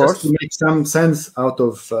 Yeah, of course. Just to make some sense out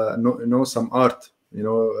of some art,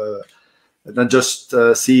 not just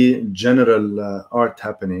see general art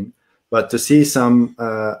happening. but to see some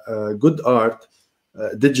good art,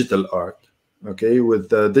 digital art, okay, with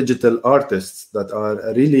digital artists that are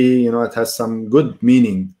really, it has some good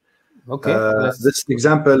meaning. Okay. This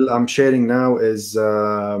example I'm sharing now is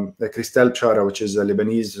Cristal Bshara, which is a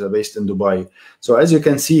Lebanese based in Dubai. So as you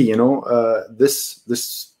can see,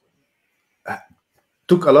 this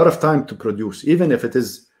took a lot of time to produce, even if it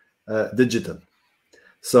is digital.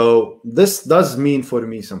 So this does mean for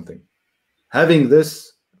me something. Having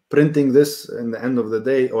this, printing this in the end of the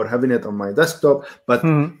day, or having it on my desktop, but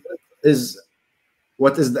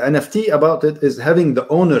what is the NFT about it is having the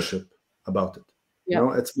ownership about it.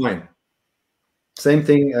 Yeah. It's mine. Same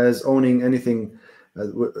thing as owning anything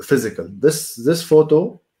physical. This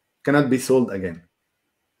photo cannot be sold again.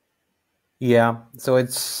 Yeah, so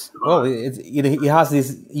it has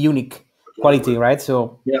this unique quality, right?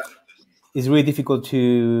 So yeah, it's really difficult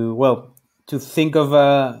to think of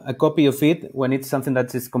a copy of it when it's something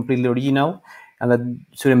that is completely original and that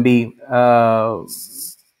shouldn't be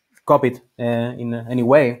copied in any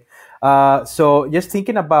way. So just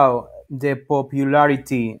thinking about the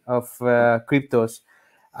popularity of cryptos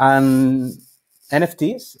and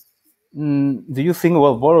NFTs, do you think,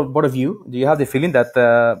 both of you, do you have the feeling that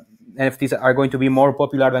NFTs are going to be more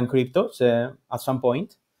popular than cryptos at some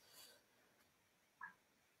point?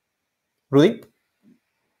 Rudy?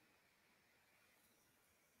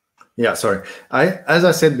 Yeah, sorry. As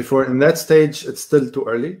I said before, in that stage, it's still too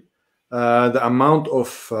early. The amount of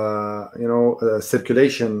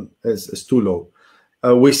circulation is too low.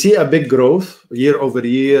 We see a big growth year over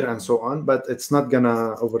year and so on, but it's not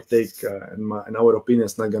gonna overtake. In our opinion,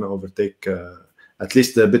 it's not gonna overtake at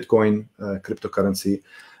least the Bitcoin cryptocurrency.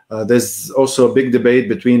 There's also a big debate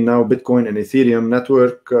between now Bitcoin and Ethereum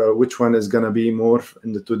network. Which one is gonna be more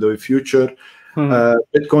into the future?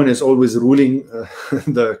 Bitcoin is always ruling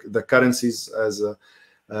the currencies as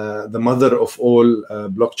the mother of all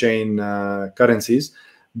blockchain currencies,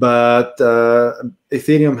 but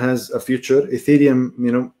Ethereum has a future.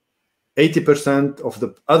 Ethereum, 80% of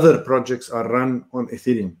the other projects are run on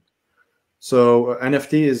Ethereum. So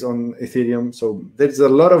NFT is on Ethereum. So there's a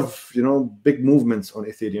lot of big movements on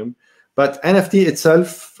Ethereum. But NFT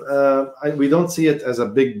itself, we don't see it as a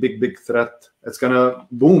big threat. It's gonna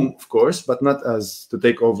boom, of course, but not as to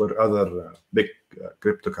take over other big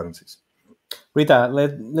cryptocurrencies. Rita,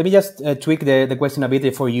 let me just tweak the question a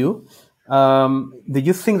bit for you. Do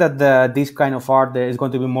you think that this kind of art is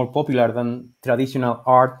going to be more popular than traditional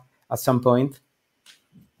art at some point?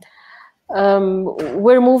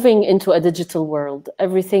 We're moving into a digital world.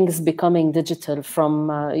 Everything is becoming digital,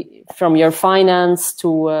 from your finance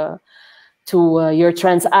to your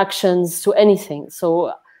transactions to anything.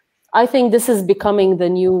 So I think this is becoming the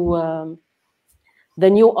new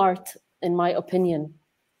art, in my opinion.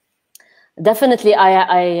 Definitely,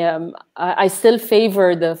 I still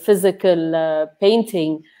favor the physical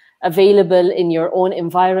painting available in your own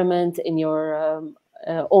environment, in your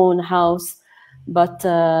own house. But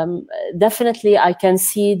definitely, I can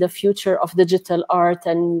see the future of digital art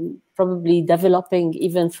and probably developing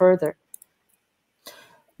even further.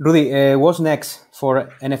 Rudy, what's next for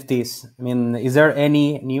NFTs? I mean, is there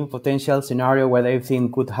any new potential scenario where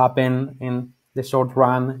everything could happen in the short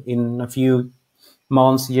run, in a few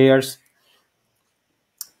months, years?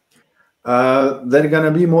 There's gonna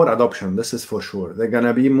be more adoption. This is for sure. There's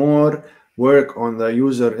gonna be more work on the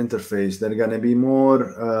user interface. There's gonna be more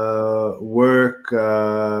work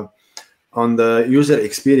on the user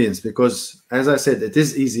experience, because, as I said, it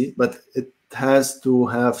is easy, but it has to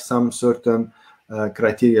have some certain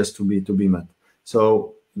criteria to be met.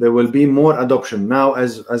 So there will be more adoption now.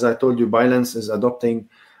 As I told you, Binance is adopting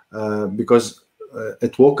because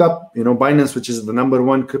it woke up. Binance, which is the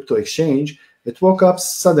 #1 crypto exchange, it woke up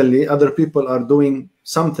suddenly. Other people are doing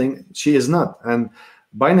something she is not, and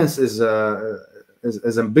Binance is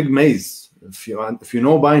a big maze. If you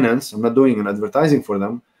know Binance, I'm not doing an advertising for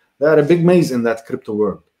them. They are a big maze in that crypto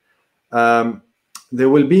world. There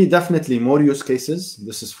will be definitely more use cases.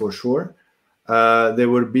 This is for sure. There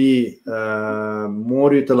will be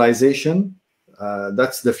more utilization.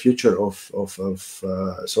 That's the future of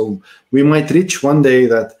so we might reach one day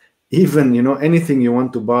that even anything you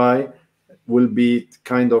want to buy will be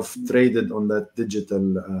kind of traded on that digital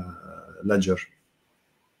ledger.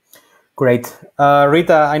 Great.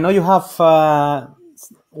 Rita, I know you have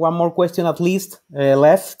one more question at least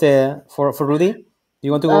left for Rudy. Do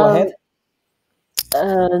you want to go ahead?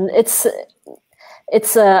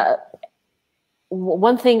 It's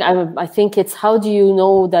one thing I think it's, how do you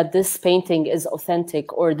know that this painting is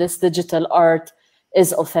authentic or this digital art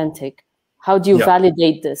is authentic? How do you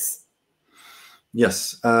validate this?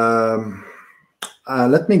 Yes.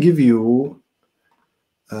 let me give you.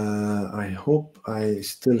 I hope I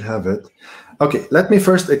still have it. Okay, let me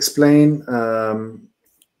first explain the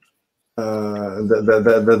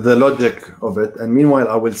logic of it, and meanwhile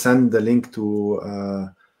I will send the link to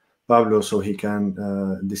Pablo so he can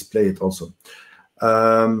display it also.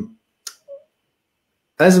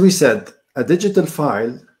 As we said, a digital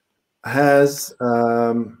file has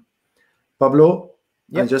Pablo.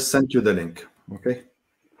 Yep. I just sent you the link. Okay.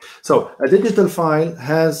 So a digital file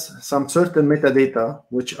has some certain metadata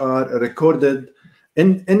which are recorded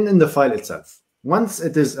in the file itself. Once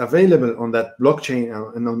it is available on that blockchain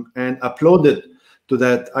and uploaded to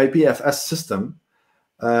that IPFS system,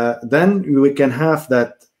 then we can have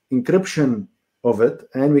that encryption of it,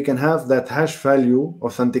 and we can have that hash value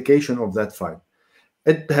authentication of that file.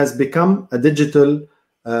 It has become a digital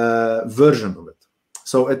version of it.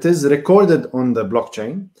 So it is recorded on the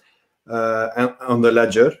blockchain, and on the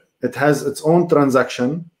ledger. It has its own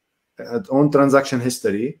transaction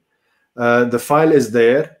history. The file is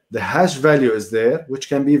there. The hash value is there, which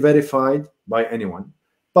can be verified by anyone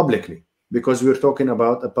publicly, because we're talking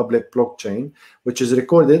about a public blockchain, which is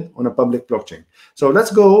recorded on a public blockchain. So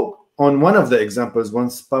let's go on one of the examples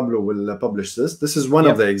once Pablo will publish this. This is one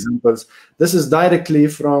of the examples. This is directly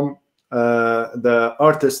from the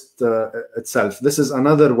artist itself. This is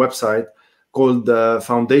another website called the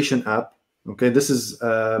Foundation app. Okay, this is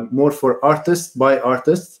more for artists by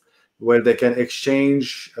artists, where they can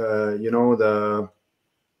exchange, the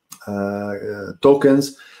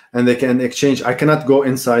tokens, and they can exchange. I cannot go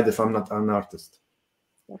inside if I'm not an artist.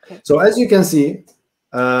 Okay. So as you can see,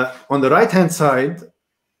 on the right-hand side,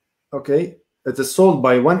 okay, it is sold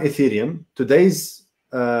by 1 Ethereum. Today's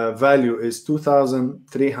value is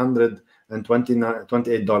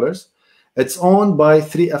 $2,328. It's owned by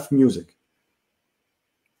 3F Music.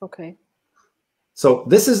 Okay. So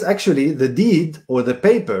this is actually the deed or the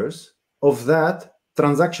papers of that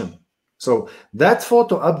transaction. So that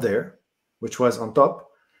photo up there, which was on top,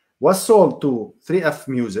 was sold to 3F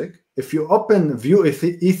Music. If you open View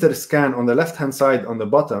Etherscan on the left-hand side on the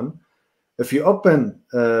bottom, if you open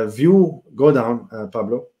View, go down,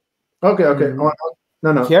 Pablo. Okay.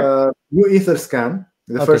 No. View Etherscan,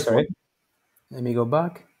 the first one. Let me go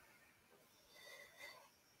back.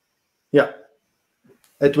 Yeah.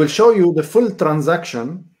 It will show you the full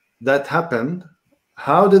transaction that happened.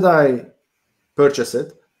 How did I purchase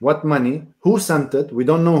it? What money? Who sent it? We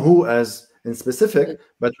don't know who as in specific,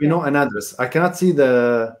 but we know an address. I cannot see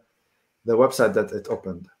the website that it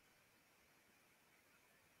opened.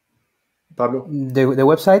 Pablo? The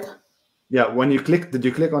website? Yeah, when you click, did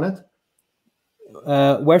you click on it?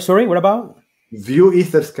 Where, sorry, what about? View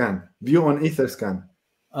Etherscan. View on Etherscan.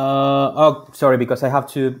 Oh, sorry, because I have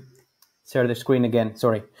to share the screen again.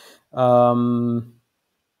 Sorry. Let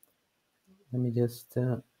me just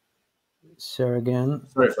share again.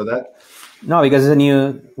 Sorry for that. No, because it's a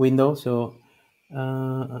new window. So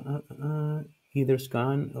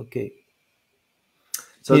Etherscan. Okay.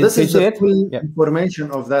 So this is the full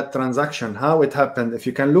information of that transaction, how it happened. If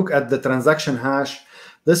you can look at the transaction hash,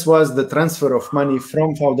 this was the transfer of money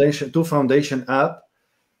from Foundation to Foundation app.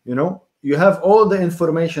 You have all the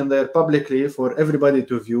information there publicly for everybody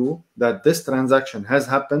to view that this transaction has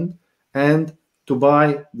happened and to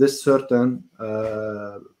buy this certain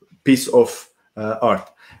piece of art.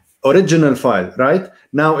 Original file, right?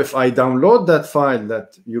 Now, if I download that file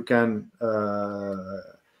that you can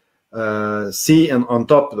see on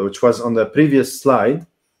top, which was on the previous slide,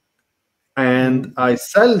 and I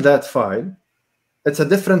sell that file, it's a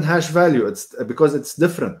different hash value. It's because it's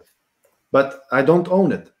different, but I don't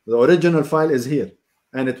own it. The original file is here,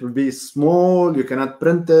 and it will be small. You cannot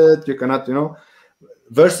print it. You cannot,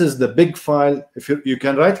 versus the big file. If you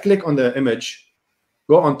can right click on the image,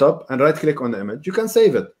 go on top and right click on the image, you can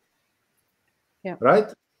save it. Yeah.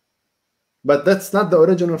 Right. But that's not the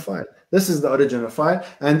original file. This is the original file,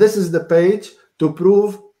 and this is the page to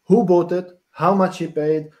prove who bought it, how much he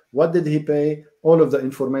paid, what did he pay, all of the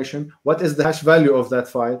information, what is the hash value of that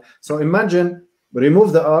file. So imagine,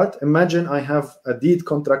 remove the art, imagine I have a deed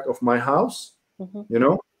contract of my house,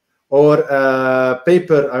 or a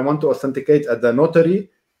paper I want to authenticate at the notary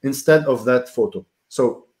instead of that photo.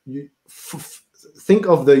 So you think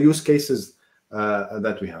of the use cases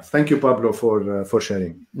that we have. Thank you, Pablo, for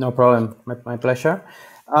sharing. No problem. My pleasure.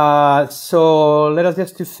 So let us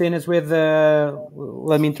just to finish with,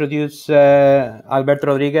 let me introduce Alberto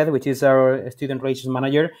Rodriguez, which is our student relations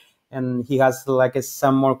manager, and he has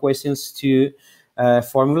some more questions to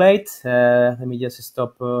formulate. Let me just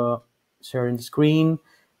stop sharing the screen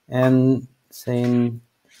and saying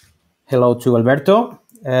hello to Alberto.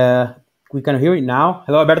 We can hear it now.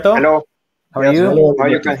 Hello, Alberto. Hello. How are you? Hello, How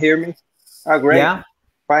you can hear me? Ah, great. Yeah.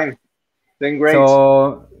 Fine. Doing great.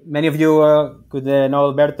 So many of you could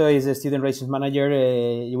know Alberto is a student relations manager.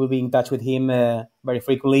 You will be in touch with him very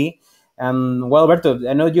frequently. Well, Alberto,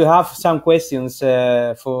 I know you have some questions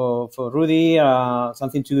for Rudy,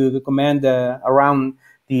 something to comment around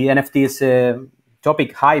the NFTs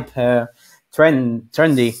topic, hype,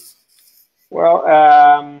 trendy. Well,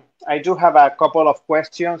 I do have a couple of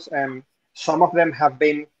questions, and some of them have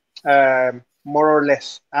been more or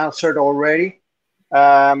less answered already.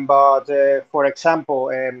 But for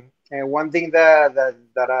example, one thing that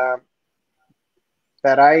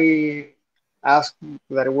I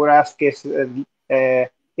would ask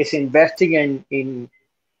is investing in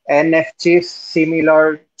NFTs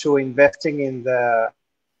similar to investing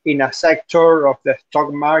in a sector of the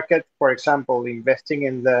stock market, for example, investing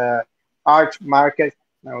in the art market,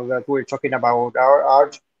 now that we're talking about our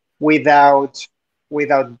art, without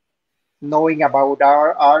knowing about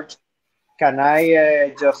our art, can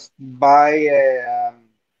I just buy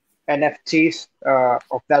NFTs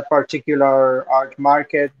of that particular art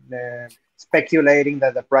market, speculating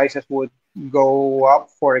that the prices would go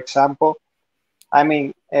up, for example? I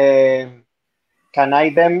mean, can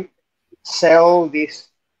I then sell these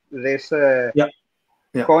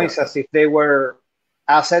coins as if they were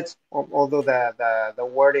assets, although the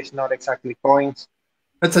word is not exactly coins?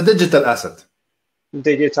 It's a digital asset.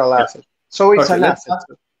 Digital asset. So it's an asset.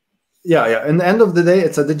 Yeah. In the end of the day,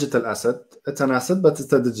 it's a digital asset. It's an asset, but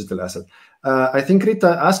it's a digital asset. I think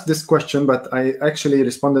Rita asked this question, but I actually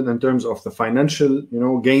responded in terms of the financial,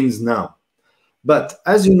 gains now. But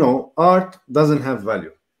as you know, art doesn't have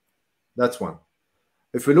value. That's one.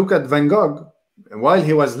 If we look at Van Gogh, while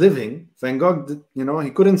he was living, Van Gogh,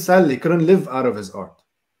 he couldn't sell, he couldn't live out of his art.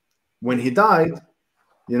 When he died,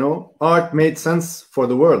 art made sense for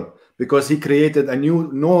the world because he created a new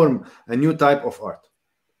norm, a new type of art.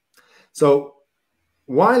 So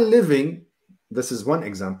while living, this is one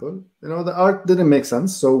example, the art didn't make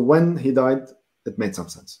sense. So when he died, it made some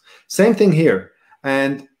sense. Same thing here.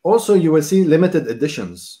 And also you will see limited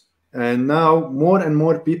editions. And now more and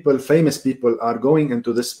more people, famous people, are going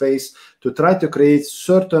into this space to try to create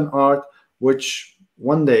certain art, which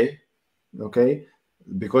one day,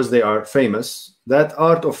 because they are famous, that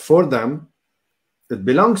art for them, it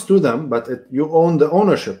belongs to them, but you own the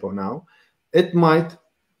ownership of now, it might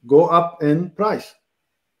go up in price.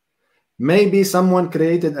 Maybe someone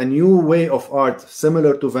created a new way of art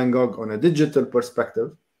similar to Van Gogh on a digital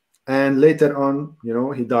perspective, and later on,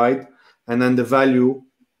 he died, and then the value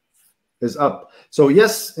is up. So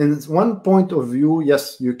yes, in one point of view,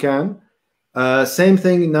 yes, you can. Same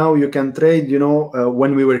thing now, you can trade.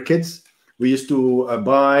 When we were kids, we used to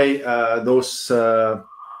buy those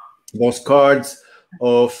cards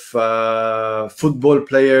of football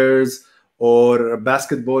players or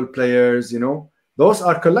basketball players. Those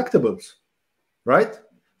are collectibles, right?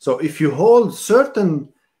 So if you hold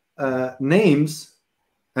certain names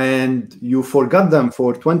and you forgot them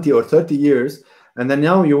for 20 or 30 years, and then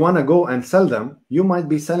now you want to go and sell them, you might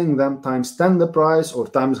be selling them times 10 the price or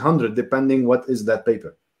times 100, depending what is that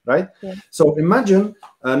paper, right? Yeah. So imagine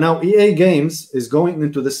now EA Games is going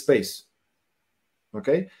into this space,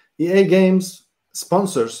 okay? EA Games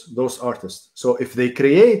sponsors those artists. So if they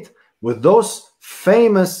create with those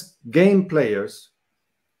famous game players,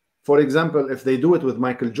 for example, if they do it with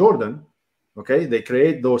Michael Jordan, okay, they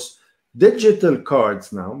create those digital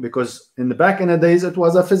cards now, because in the days it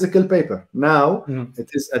was a physical paper. Now it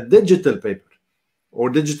is a digital paper or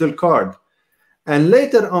digital card. And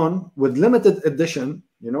later on, with limited edition,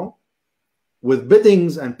 with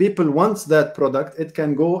biddings and people wants that product, it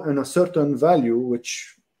can go in a certain value,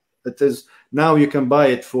 which it is now you can buy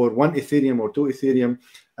it for 1 Ethereum or 2 Ethereum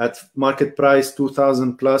at market price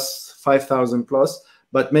 2,000 plus, 5,000 plus,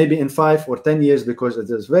 but maybe in 5 or 10 years, because it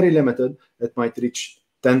is very limited, it might reach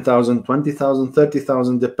 10,000, 20,000,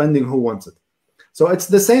 30,000, depending who wants it. So it's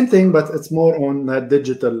the same thing, but it's more on that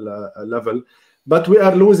digital level. But we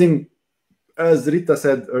are losing, as Rita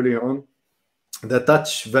said earlier on, the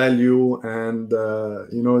touch value, and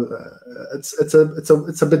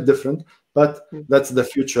it's a bit different. But that's the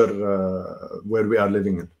future where we are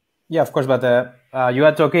living in. Yeah, of course. But you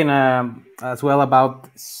are talking as well about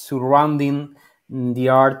surrounding the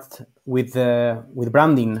art with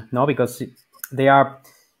branding, no? Because they are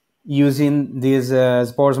using these famous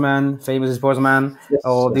sportsmen,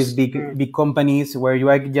 or these big companies where you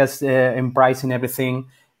are just in pricing everything.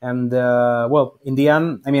 And well, in the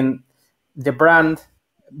end, I mean, the brand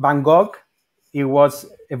Van Gogh, it was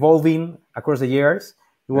evolving across the years.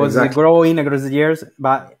 It was growing across the years,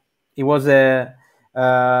 but it was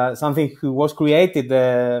something who was created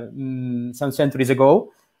some centuries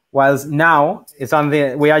ago, whilst now it's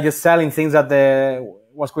something we are just selling things that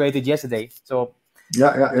was created yesterday. So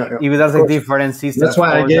if that's a different system, that's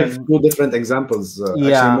why I gave two different examples.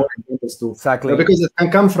 Actually, more examples too. Exactly. Because it can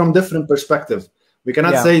come from different perspectives. We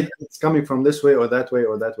cannot say it's coming from this way or that way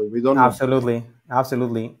or that way. We don't know. Absolutely.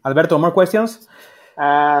 Alberto, more questions?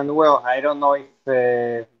 And well, I don't know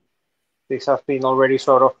if this has been already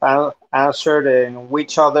sort of answered. And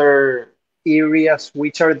which are the areas,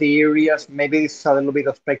 maybe this is a little bit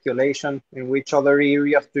of speculation, in which other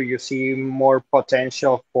areas do you see more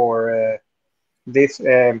potential for these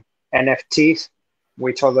NFTs?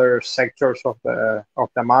 Which other sectors of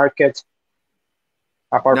the market,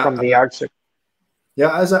 apart from the art sector?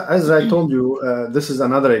 Yeah, as I told you, this is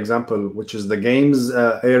another example, which is the games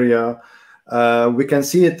area. We can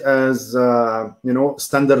see it as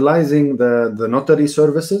standardizing the notary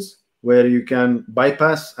services, where you can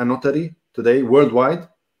bypass a notary today worldwide.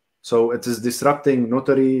 So it is disrupting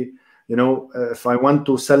notary. If I want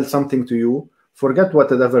to sell something to you, forget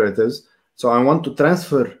whatever it is. So I want to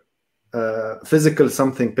transfer physical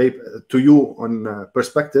something paper to you on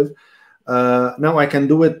perspective. Now I can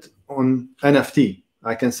do it on NFT.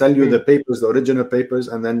 I can sell you the papers, the original papers,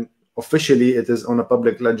 and then officially it is on a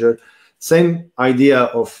public ledger. Same idea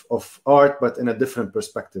of art, but in a different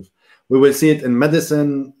perspective. We will see it in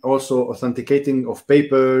medicine, also authenticating of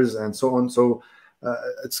papers and so on. So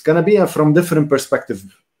it's going to be from different perspective.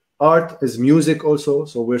 Art is music also.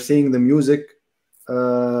 So we're seeing the music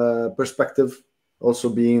perspective also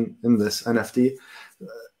being in this NFT.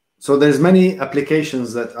 So there's many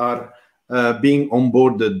applications that are being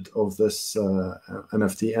onboarded of this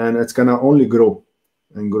NFT, and it's going to only grow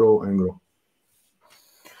and grow and grow.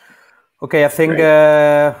 Okay, I think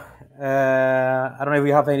I don't know if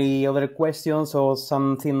you have any other questions or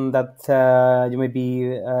something that you may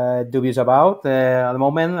be dubious about at the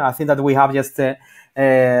moment. I think that we have just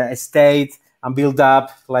stayed and build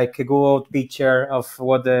up like a good picture of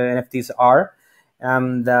what the NFTs are,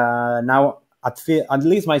 and now at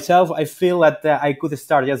least myself, I feel that I could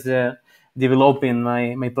start just developing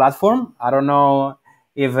my platform. I don't know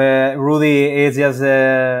if Rudy is just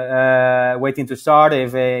waiting to start,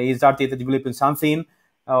 if he started developing something,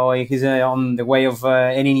 or if he's on the way of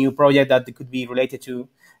any new project that could be related to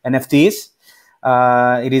NFTs.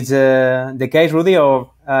 It is the case, Rudy,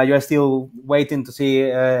 or you are still waiting to see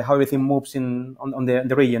how everything moves on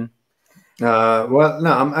the region? Well,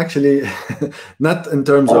 no, I'm actually not in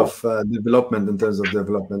terms of development.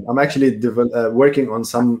 I'm actually working on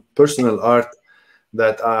some personal art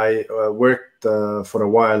that I worked for a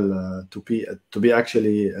while to be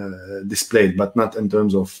actually displayed, but not in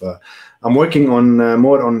terms of. I'm working on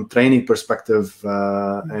more on training perspective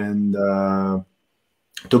and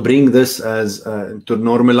to bring this as to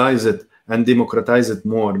normalize it and democratize it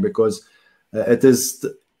more, because it is.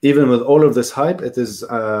 Even with all of this hype, it is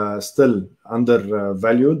still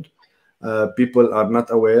undervalued. People are not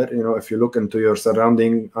aware. If you look into your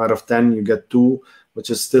surrounding, out of 10, you get 2, which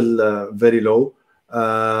is still very low.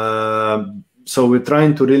 So we're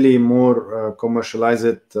trying to really more commercialize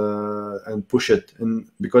it and push it,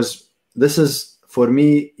 because this is, for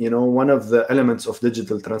me, one of the elements of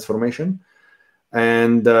digital transformation.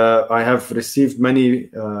 And I have received many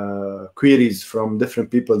queries from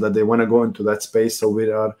different people that they want to go into that space. So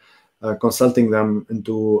we are consulting them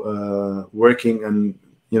into working and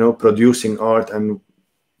producing art and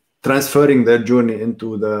transferring their journey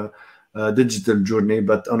into the digital journey.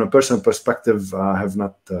 But on a personal perspective, I'm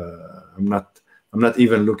not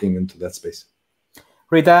even looking into that space.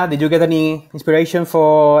 Rita, did you get any inspiration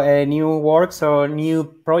for new works or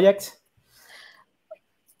new projects?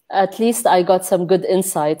 At least I got some good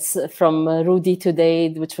insights from Rudy today,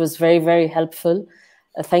 which was very, very helpful.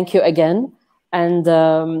 Thank you again. And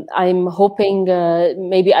I'm hoping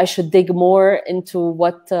maybe I should dig more into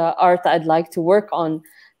what art I'd like to work on,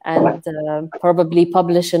 and probably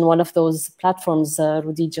publish in one of those platforms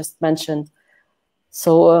Rudy just mentioned.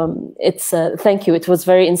 So thank you. It was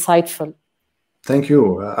very insightful. Thank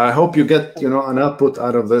you. I hope you get an output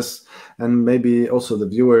out of this, and maybe also the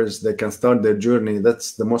viewers, they can start their journey.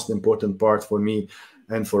 That's the most important part for me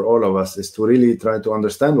and for all of us, is to really try to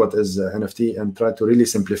understand what is NFT and try to really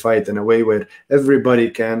simplify it in a way where everybody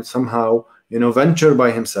can somehow venture by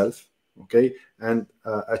himself, okay, and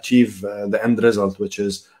achieve the end result, which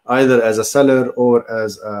is either as a seller or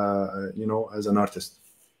as as an artist.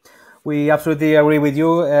 We absolutely agree with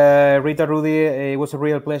you, Rita, Rudy. It was a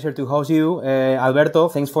real pleasure to host you. Alberto,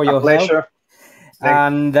 thanks for your help.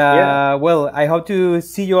 And well, I hope to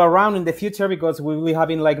see you around in the future, because we will be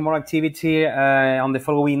having more activity on the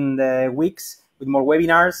following weeks. with more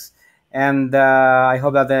webinars. And I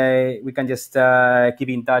hope that we can just keep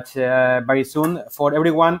in touch very soon for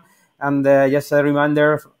everyone. And just a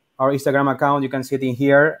reminder, our Instagram account, you can see it in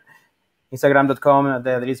here, instagram.com,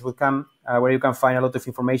 the list will come, where you can find a lot of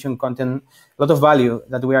information, content, a lot of value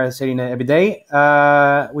that we are sharing every day.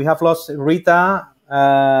 We have lost Rita.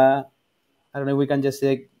 I don't know if we can just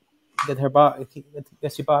get her back.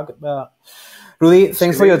 Get she back. Rudy,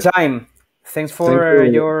 thanks for your time. Thanks for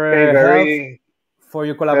your help, for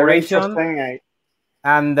your collaboration.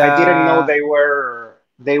 And I didn't know they were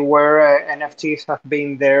NFTs have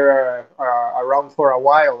been there around for a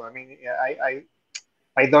while. I mean,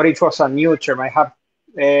 I thought it was a new term. I have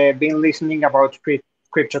been listening about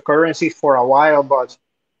cryptocurrencies for a while, but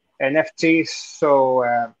NFTs. So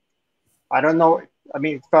I don't know. I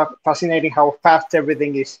mean, fascinating how fast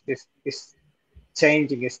everything is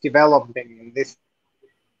changing, is developing in this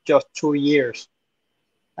just 2 years.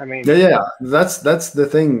 I mean, yeah, that's the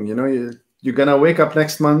thing. You know, you're gonna wake up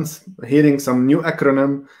next month hearing some new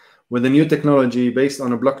acronym with a new technology based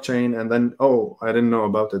on a blockchain, and then I didn't know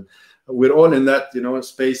about it. We're all in that, you know,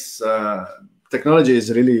 space. Technology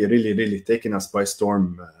is really taking us by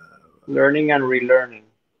storm. Learning and relearning.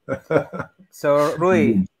 So,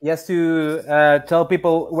 Rudy, just to tell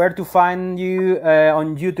people where to find you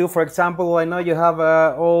on YouTube, for example. I know you have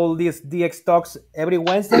all these DX talks every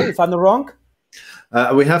Wednesday, if I'm not wrong.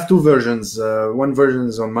 We have two versions. One version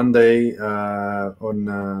is on Monday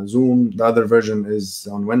on Zoom. The other version is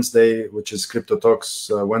on Wednesday, which is Crypto Talks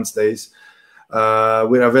Wednesdays.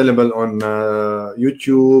 We're available on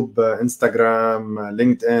YouTube, Instagram,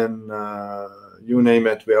 LinkedIn, you name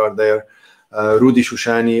it, we are there. Rudy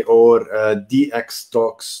Shushani or DX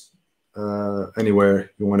Talks,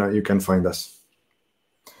 anywhere you can find us.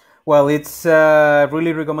 Well, it's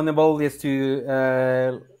really recommendable just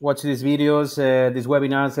to watch these videos, these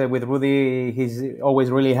webinars with Rudy. He's always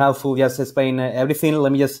really helpful, just explain everything.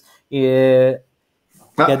 Let me just get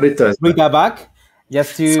Rita back,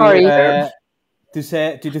 just to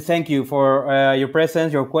thank you for your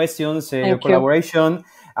presence, your questions, your collaboration.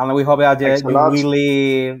 And we hope that you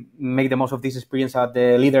really make the most of this experience at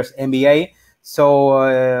the Leaders MBA.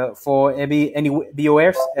 So for any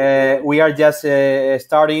viewers, we are just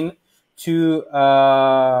starting to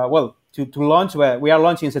launch. We are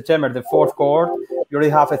launching in September the 4th cohort. We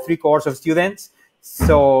already have 3 cohorts of students.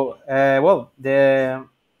 So the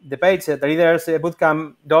page, the Leaders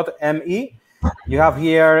Bootcamp.me. You have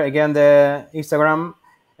here again the Instagram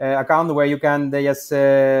account where you can just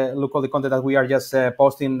look all the content that we are just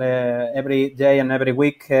posting every day and every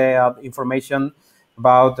week, information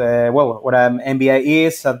about what an MBA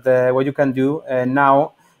is and what you can do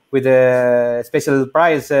now with a special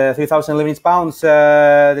price, 3,000 Lebanese pounds,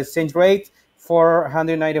 the exchange rate,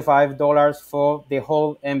 $495 for the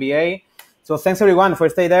whole MBA. So thanks everyone for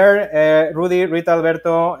staying there. Rudy, Rita,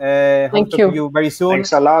 Alberto, hope to see you very soon.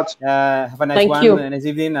 Thanks a lot. Have a nice nice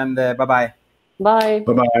evening, and bye-bye. Bye.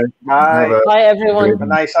 Bye-bye. Bye. Bye, everyone. Have a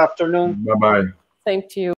nice afternoon. Bye-bye. Same to you.